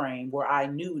time frame where I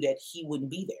knew that he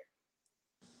wouldn't be there.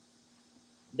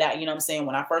 That,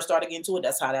 when I first started getting into it,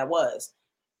 that's how that was.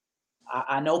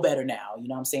 I know better now,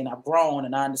 I've grown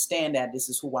and I understand that this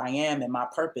is who I am and my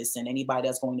purpose, and anybody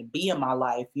that's going to be in my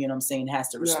life, has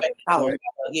to respect it.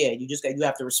 Yeah, you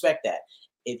have to respect that.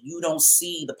 If you don't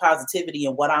see the positivity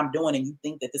in what I'm doing and you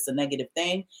think that it's a negative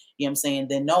thing,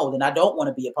 then no, then I don't want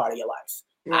to be a part of your life.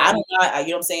 I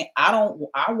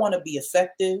want to be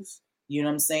effective,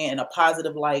 in a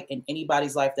positive light in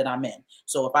anybody's life that I'm in.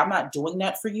 So if I'm not doing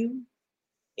that for you,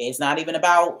 it's not even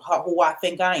about who I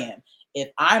think I am. If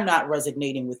I'm not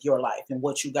resonating with your life and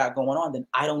what you got going on, then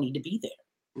I don't need to be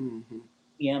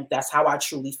there. That's how I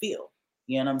truly feel.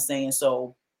 You know what I'm saying?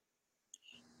 So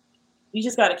we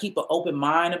just got to keep an open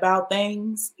mind about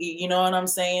things. You know what I'm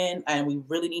saying? And we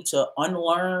really need to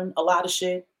unlearn a lot of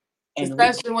shit. And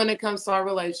especially when it comes to our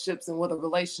relationships and what a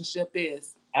relationship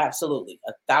is. Absolutely.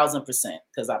 1,000%.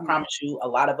 Because I promise you, a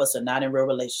lot of us are not in real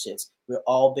relationships.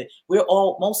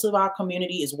 Most of our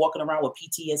community is walking around with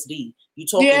PTSD. You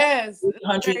talk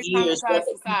 100 years of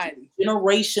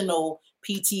generational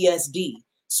PTSD.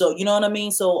 So, you know what I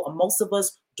mean? So most of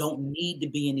us, don't need to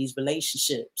be in these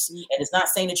relationships. And it's not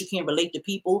saying that you can't relate to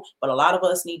people, but a lot of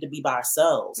us need to be by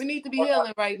ourselves. We need to be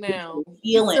healing right now.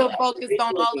 Healing. We're still focused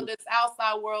on all of this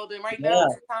outside world, and right now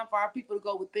it's time for our people to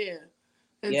go within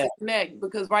and to connect,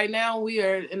 because right now we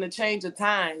are in a change of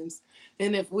times.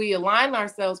 And if we align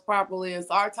ourselves properly,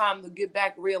 it's our time to get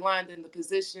back realigned in the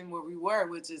position where we were,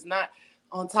 which is not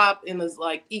on top in this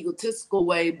like egotistical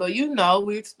way, but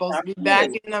we're supposed to be back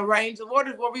in a range of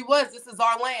orders where we was. This is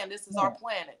our land, this is our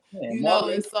planet, and so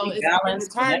it's being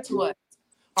returned to us.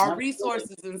 Our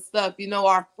resources and stuff,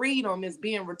 our freedom is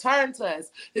being returned to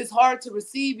us. It's hard to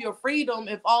receive your freedom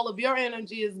if all of your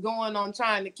energy is going on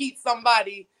trying to keep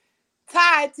somebody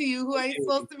tied to you who ain't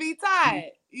supposed to be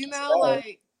tied.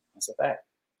 That's a fact.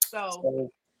 So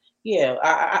yeah,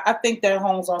 I think that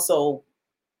Holmes also,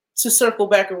 to circle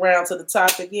back around to the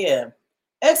topic,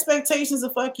 expectations will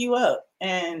fuck you up,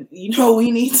 and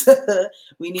we need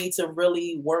to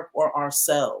really work on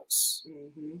ourselves.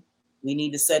 Mm-hmm. We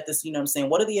need to set this,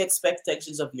 what are the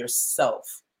expectations of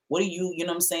yourself? What do you know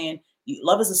what I'm saying?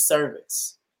 Love is a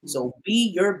service. Mm-hmm. So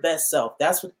be your best self.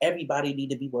 That's what everybody need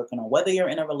to be working on, whether you're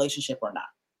in a relationship or not.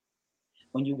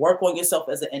 When you work on yourself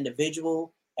as an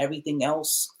individual, everything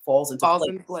else falls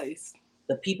into place.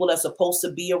 The people that's supposed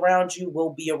to be around you will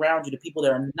be around you. The people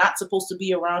that are not supposed to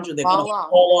be around you, they're going to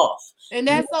fall off. And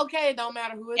that's okay. Don't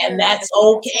matter who it is. And that's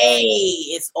okay.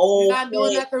 It's okay. You're not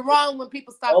doing nothing wrong when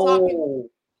people stop talking.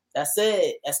 That's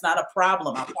it. That's not a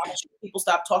problem. I promise you. People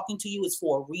stop talking to you, it's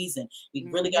for a reason. We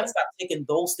really got to stop taking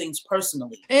those things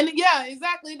personally. And yeah,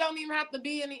 exactly. It don't even have to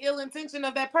be any ill intention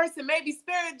of that person. Maybe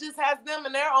spirit just has them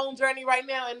in their own journey right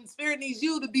now, and spirit needs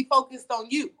you to be focused on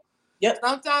you. Yep.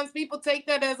 Sometimes people take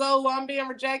that as, I'm being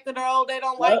rejected, or they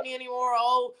don't like me anymore,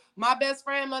 or my best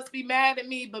friend must be mad at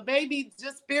me. But baby,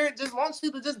 just spirit just wants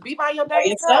you to just be by your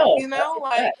damn self,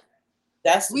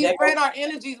 we spread our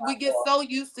energies. We get so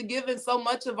used to giving so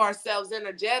much of ourselves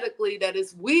energetically that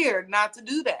it's weird not to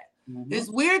do that. Mm-hmm. It's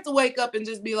weird to wake up and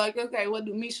just be like, okay, what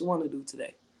do Misha want to do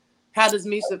today? How does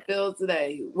Misha feel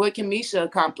today? What can Misha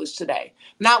accomplish today?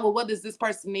 Not, well, what does this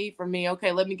person need from me?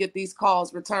 Okay, let me get these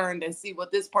calls returned and see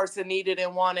what this person needed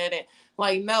and wanted.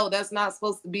 And no, that's not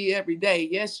supposed to be every day.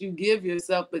 Yes, you give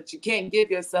yourself, but you can't give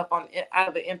yourself out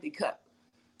of an empty cup.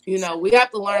 We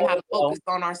have to learn how to focus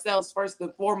on ourselves first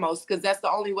and foremost, because that's the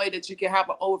only way that you can have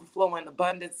an overflow and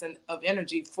abundance of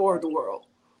energy for the world.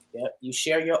 Yep, you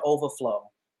share your overflow.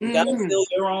 You got to fill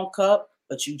your own cup,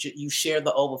 but you share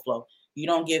the overflow. You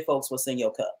don't give folks what's in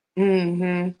your cup.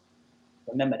 Mm-hmm.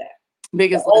 Remember that.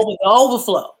 The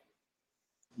overflow,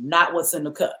 not what's in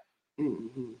the cup.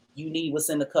 Mm-hmm. You need what's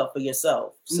in the cup for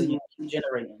yourself, so you keep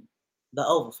generating the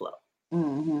overflow.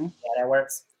 Mm-hmm. Yeah, that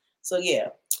works. So yeah.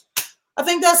 I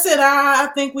think that's it. I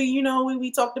think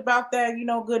we talked about that,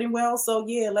 good and well. So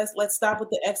yeah, let's stop with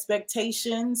the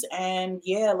expectations, and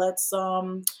let's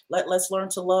learn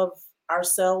to love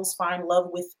ourselves, find love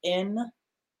within.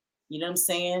 You know what I'm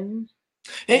saying?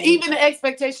 And even the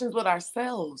expectations with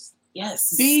ourselves.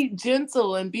 Yes. Be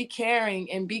gentle and be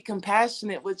caring and be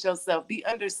compassionate with yourself. Be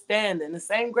understanding. The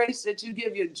same grace that you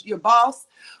give your boss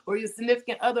or your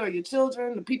significant other or your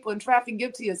children, the people in traffic,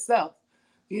 give to yourself.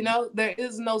 There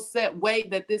is no set way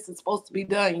that this is supposed to be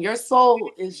done. Your soul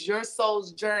is your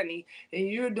soul's journey, and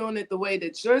you're doing it the way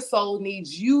that your soul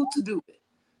needs you to do it.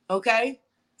 Okay?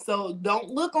 So don't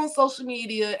look on social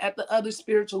media at the other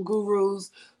spiritual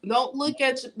gurus. Don't look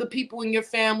at the people in your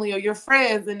family or your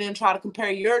friends and then try to compare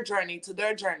your journey to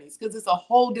their journeys, because it's a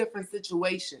whole different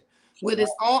situation with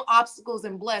its own obstacles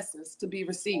and blessings to be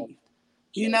received.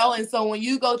 And so when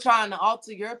you go trying to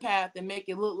alter your path and make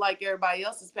it look like everybody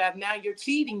else's path, now you're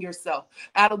cheating yourself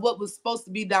out of what was supposed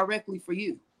to be directly for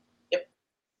you. Yep.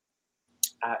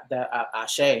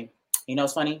 Shay,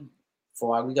 it's funny,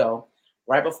 before we go,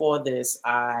 right before this,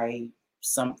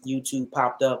 some YouTube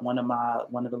popped up, one of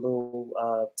the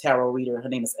little tarot reader. Her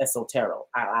name is SO Tarot.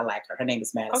 I like her. Her name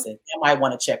is Madison. Okay. You might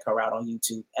want to check her out on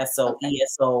YouTube.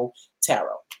 SOESO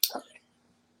Tarot.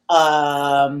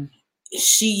 Okay.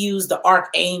 She used the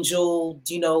archangel,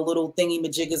 little thingy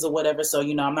majiggers or whatever. So,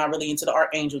 I'm not really into the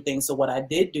archangel thing. So what I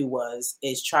did do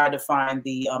is try to find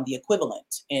the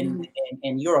equivalent in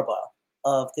Yoruba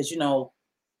because,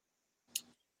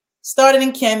 started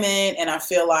in Kemet, and I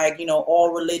feel like,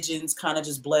 all religions kind of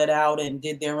just bled out and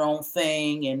did their own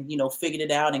thing and, figured it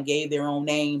out and gave their own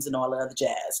names and all that other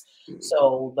jazz. Mm-hmm.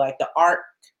 So like the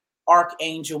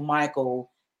Archangel Michael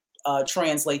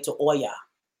translate to Oya.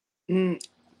 Mm.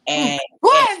 And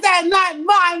what is that not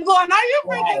mind blowing? Are you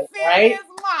freaking serious,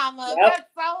 mama? Yep. That's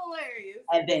so hilarious.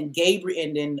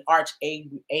 And then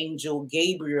Archangel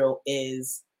Gabriel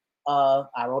is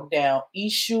I wrote down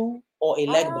Ishu or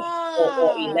Elegba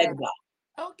or Elegba.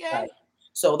 Okay. Right.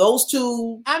 So those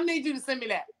two. I need you to send me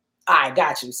that. I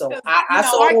got you. So I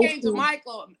saw Archangel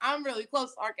Michael. I'm really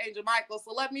close to Archangel Michael,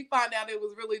 so let me find out it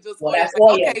was really just. Well, that's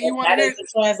all. Okay, you want to hear?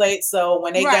 Translate. So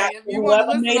when they got if you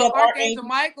want to listen to Archangel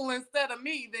Michael instead of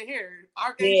me, then here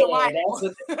Archangel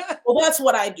Michael. That's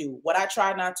what I do. What I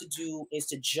try not to do is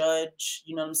to judge.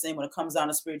 You know what I'm saying? When it comes down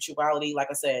to spirituality, like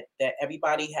I said, that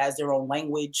everybody has their own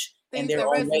language and their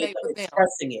own way of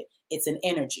expressing it. It's an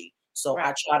energy. So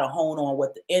I try to hone on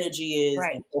what the energy is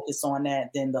and focus on that.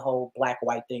 Then the whole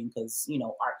black-white thing, because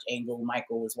Archangel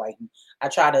Michael is white. And I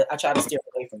try to steer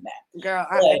away from that. Girl,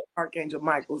 I hate Archangel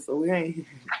Michael, so we ain't.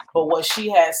 But what she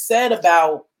has said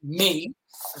about me,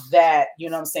 that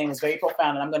was very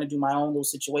profound, and I'm going to do my own little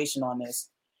situation on this.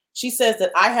 She says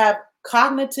that I have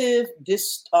cognitive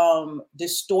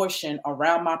distortion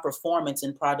around my performance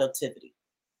and productivity.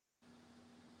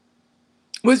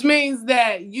 Which means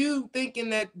that you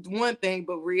thinking that one thing,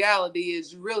 but reality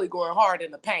is you really going hard in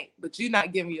the paint, but you're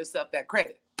not giving yourself that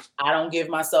credit. I don't give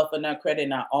myself enough credit,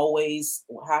 and I always,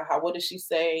 what does she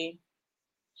say?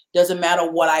 Doesn't matter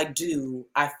what I do,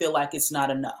 I feel like it's not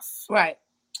enough. Right.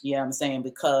 You know what I'm saying?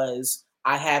 Because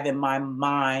I have in my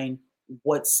mind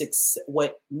what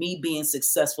me being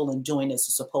successful in doing this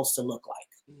is supposed to look like.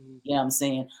 Mm-hmm. You know what I'm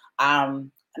saying?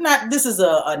 This is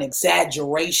an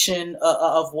exaggeration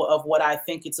of what I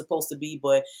think it's supposed to be,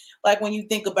 but like when you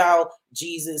think about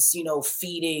Jesus,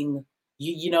 feeding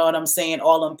you know what I'm saying,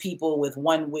 all them people with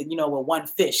one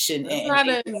fish, and it's not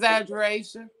an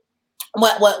exaggeration.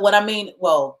 What I mean,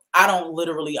 well, I don't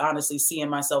literally honestly see in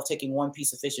myself taking one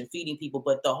piece of fish and feeding people,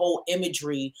 but the whole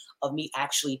imagery of me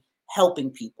actually helping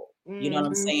people. You know what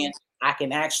I'm saying? I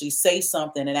can actually say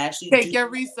something and actually take your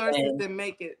resources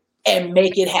and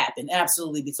make it happen.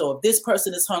 Absolutely. So if this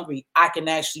person is hungry, I can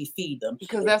actually feed them.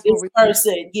 Because that's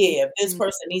if this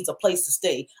person needs a place to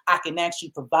stay, I can actually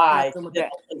provide them a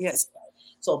place to stay.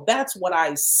 So that's what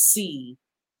I see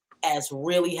as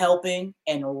really helping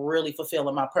and really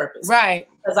fulfilling my purpose. Right.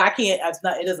 Because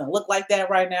it doesn't look like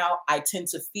that right now. I tend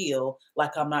to feel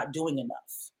like I'm not doing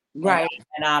enough. Right.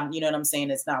 And I'm, you know what I'm saying?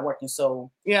 It's not working.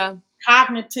 So yeah.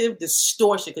 Cognitive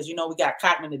distortion, because we got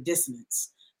cognitive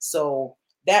dissonance. So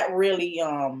that really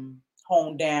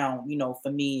honed down,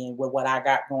 for me and with what I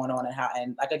got going on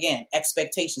and like, again,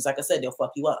 expectations, like I said, they'll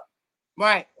fuck you up.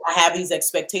 Right. I have these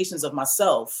expectations of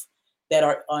myself that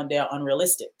are they're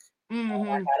unrealistic.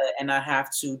 Mm-hmm. And I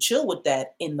have to chill with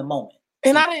that in the moment.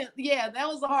 And that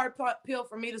was a hard pill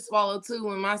for me to swallow too.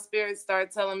 When my spirit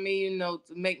started telling me, to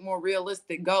make more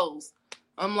realistic goals.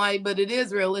 I'm like, but it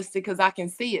is realistic because I can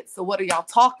see it. So what are y'all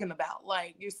talking about?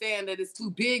 Like, you're saying that it's too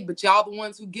big, but y'all the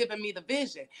ones who giving me the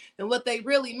vision. And what they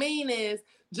really mean is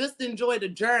just enjoy the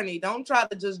journey. Don't try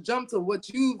to just jump to what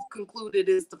you've concluded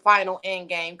is the final end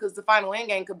game, because the final end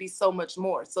game could be so much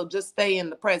more. So just stay in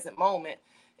the present moment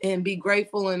and be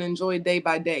grateful and enjoy day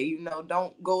by day.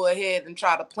 Don't go ahead and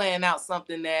try to plan out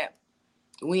something that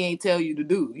we ain't tell you to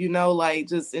do. Like,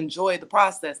 just enjoy the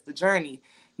process, the journey,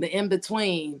 the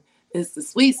in-between. It's the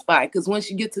sweet spot, because once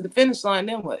you get to the finish line,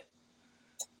 then what?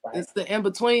 Right. It's the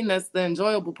in-between that's the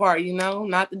enjoyable part,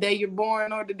 not the day you're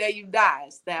born or the day you die.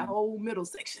 It's that whole middle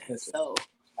section. So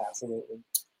absolutely.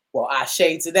 Well, I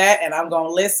shade to that, and I'm going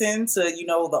to listen to,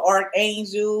 the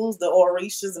archangels, the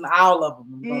orishas, and all of them.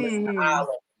 I'm going to listen to all of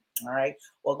them. All right.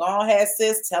 Well, go ahead,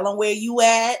 sis. Tell them where you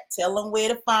at. Tell them where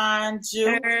to find you.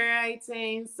 All right,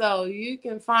 team. So you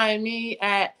can find me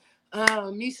at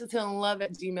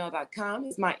MishaTellingLove@gmail.com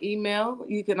is my email.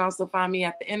 You can also find me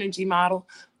at The Energy Model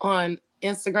on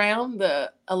Instagram,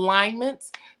 The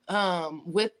Alignments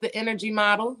with The Energy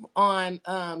Model on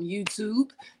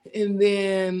YouTube, and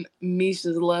then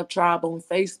Misha's Love Tribe on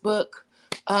Facebook.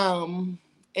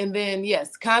 And then,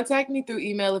 yes, contact me through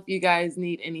email if you guys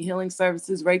need any healing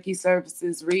services, Reiki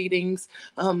services, readings,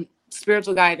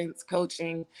 spiritual guidance,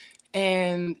 coaching.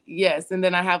 And yes, and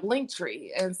then I have Linktree.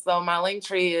 And so my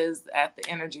Linktree is at The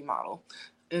Energy Model.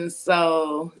 And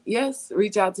so, yes,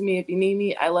 reach out to me if you need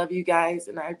me. I love you guys,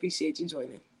 and I appreciate you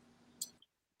joining.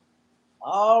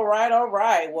 All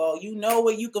right. Well, you know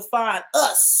where you can find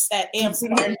us at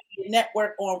Amspire Media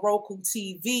Network on Roku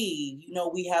TV.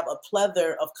 We have a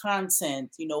plethora of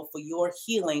content, for your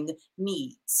healing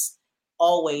needs.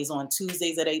 Always on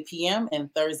Tuesdays at 8 p.m.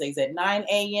 and Thursdays at 9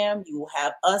 a.m. You will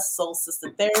have us,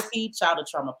 SolSista Therapy, Childhood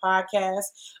Trauma Podcast,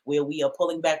 where we are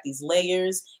pulling back these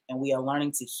layers and we are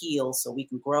learning to heal so we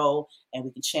can grow and we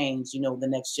can change, the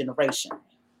next generation.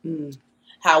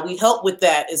 How we help with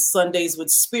that is Sundays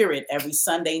with Spirit. Every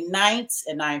Sunday night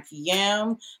at 9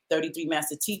 p.m., 33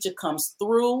 Master Teacher comes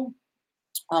through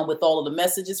with all of the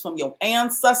messages from your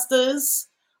ancestors.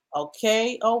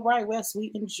 Okay. All right. Yes,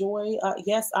 we enjoy.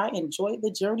 Yes, I enjoy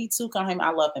the journey too.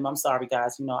 I love him. I'm sorry,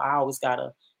 guys. I always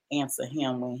gotta answer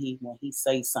him when he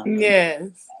says something. Yes.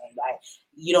 Like,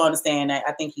 you don't understand that.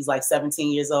 I think he's like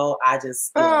 17 years old.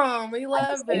 Oh, we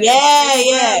love it. Yeah, Baby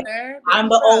yeah. brother, I'm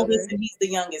baby the brother. oldest and he's the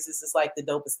youngest. It's just like the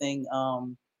dopest thing.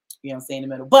 What I'm saying, in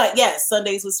the middle. But yes,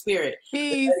 Sundays with Spirit, the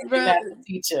Peace, Meditation brother. Master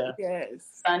Teacher. Yes.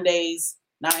 Sundays,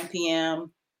 9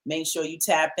 p.m. Make sure you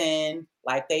tap in.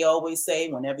 Like they always say,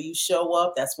 whenever you show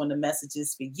up, that's when the message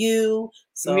is for you.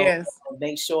 So Yes.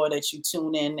 make sure that you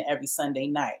tune in every Sunday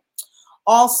night.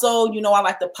 Also, I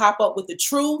like to pop up with the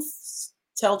truth.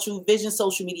 Tell True Vision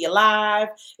Social Media Live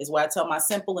is where I tell my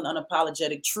simple and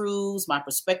unapologetic truths, my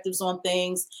perspectives on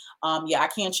things. I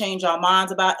can't change our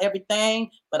minds about everything,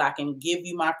 but I can give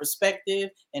you my perspective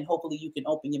and hopefully you can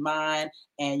open your mind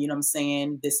and,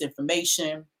 this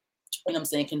information,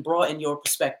 can broaden your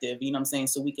perspective,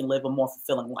 so we can live a more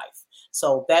fulfilling life.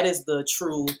 So that is the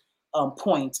true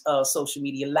point of Social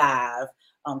Media Live.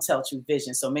 Tell True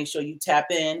Vision. So make sure you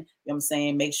tap in.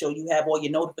 Make sure you have all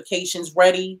your notifications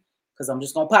ready because I'm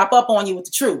just gonna pop up on you with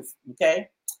the truth. Okay.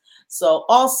 So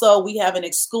also we have an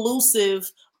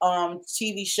exclusive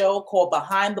TV show called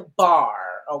Behind the Bar.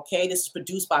 Okay, this is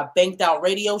produced by Banked Out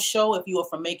Radio Show. If you are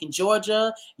from Macon,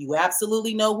 Georgia, you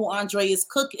absolutely know who Andreas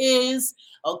Cook is.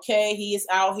 Okay, he is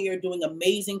out here doing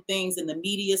amazing things in the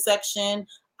media section.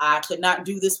 I could not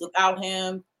do this without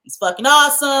him. He's fucking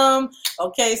awesome.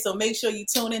 Okay, so make sure you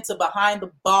tune into Behind the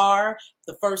Bar.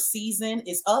 The first season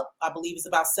is up. I believe it's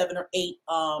about 7 or 8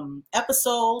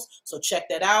 episodes. So check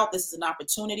that out. This is an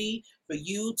opportunity for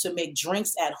you to make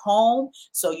drinks at home.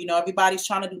 So, everybody's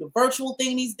trying to do the virtual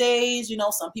thing these days.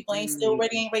 Some people ain't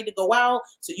ready to go out.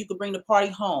 So you can bring the party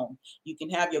home. You can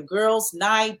have your girls'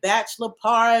 night, bachelor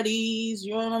parties.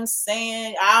 You know what I'm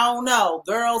saying? I don't know.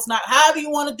 Girls' night, however you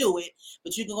want to do it.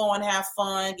 But you can go and have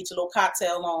fun, get your little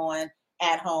cocktail on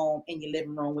at home in your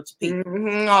living room with your people.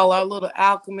 Mm-hmm. All our little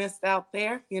alchemists out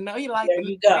there. You like There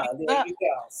you go. There you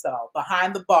go. So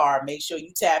Behind the Bar, make sure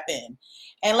you tap in.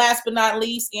 And last but not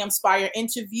least, Inspire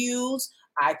interviews.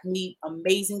 I meet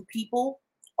amazing people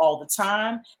all the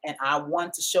time, and I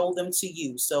want to show them to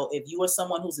you. So if you are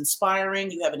someone who's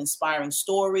inspiring, you have an inspiring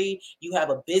story, you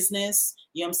have a business,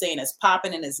 that's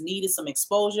popping and is needed some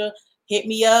exposure, hit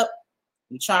me up.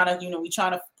 We trying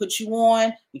to put you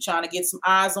on. We trying to get some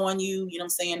eyes on you.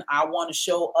 I want to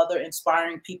show other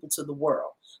inspiring people to the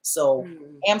world. So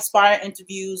Inspire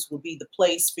interviews will be the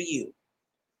place for you.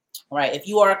 All right. If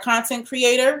you are a content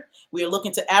creator, we are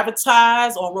looking to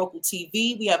advertise on Roku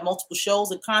TV. We have multiple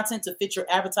shows and content to fit your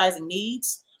advertising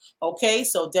needs. Okay.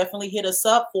 So definitely hit us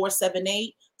up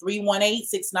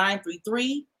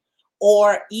 478-318-6933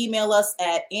 or email us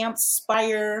at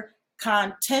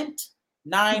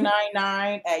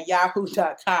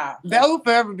ampspirecontent999@yahoo.com. That will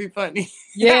forever be funny.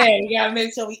 Yeah, you gotta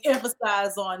make sure we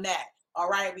emphasize on that. All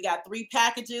right, we got 3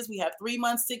 packages. We have 3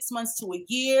 months, 6 months to a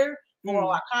year for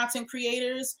all our content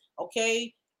creators.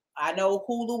 Okay. I know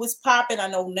Hulu is popping. I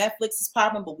know Netflix is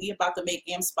popping, but we about to make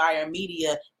Inspire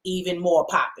Media even more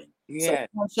popping. Yeah.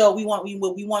 So we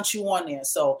want you on there.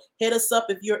 So hit us up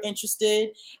if you're interested,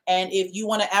 and if you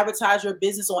want to advertise your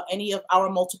business on any of our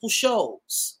multiple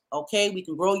shows. Okay, we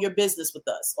can grow your business with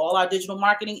us. All our digital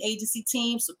marketing agency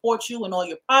team support you in all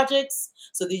your projects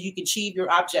so that you can achieve your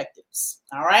objectives.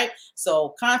 All right.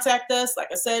 So contact us,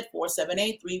 like I said,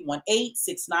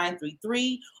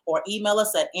 478-318-6933, or email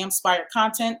us at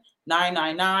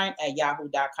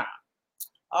ampspirecontent999@yahoo.com.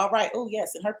 All right. Oh,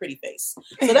 yes, and her pretty face.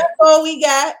 So that's all we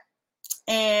got.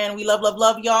 And we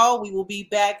love y'all. We will be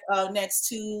back next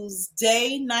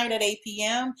Tuesday night at 8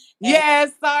 p.m.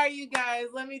 Yes, sorry, you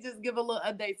guys. Let me just give a little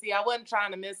update. See, I wasn't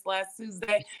trying to miss last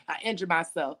Tuesday. I injured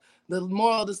myself. The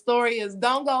moral of the story is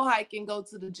don't go hiking, go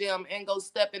to the gym, and go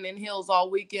stepping in hills all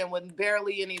weekend with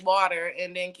barely any water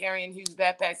and then carrying huge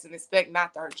backpacks and expect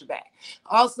not to hurt your back.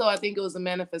 Also, I think it was a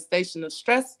manifestation of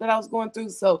stress that I was going through.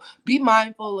 So be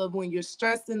mindful of when you're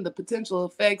stressing, the potential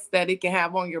effects that it can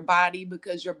have on your body,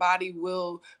 because your body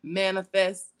will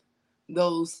manifest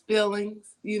those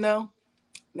feelings.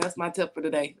 That's my tip for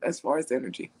today as far as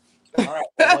energy. All right.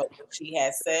 Well, what she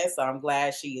has said, so I'm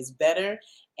glad she is better.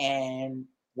 And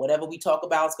whatever we talk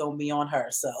about is going to be on her.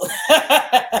 So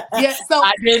yeah. So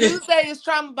Tuesday is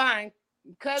trauma bonding.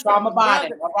 Trauma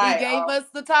bonding. All right. He gave us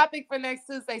the topic for next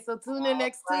Tuesday. So tune in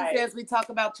next Tuesday as we talk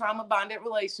about trauma bonded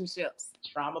relationships.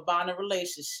 Trauma bonded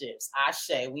relationships.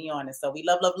 Ashe, we on it. So we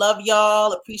love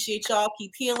y'all. Appreciate y'all.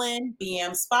 Keep healing. Be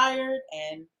inspired,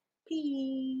 and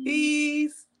peace.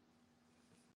 Peace.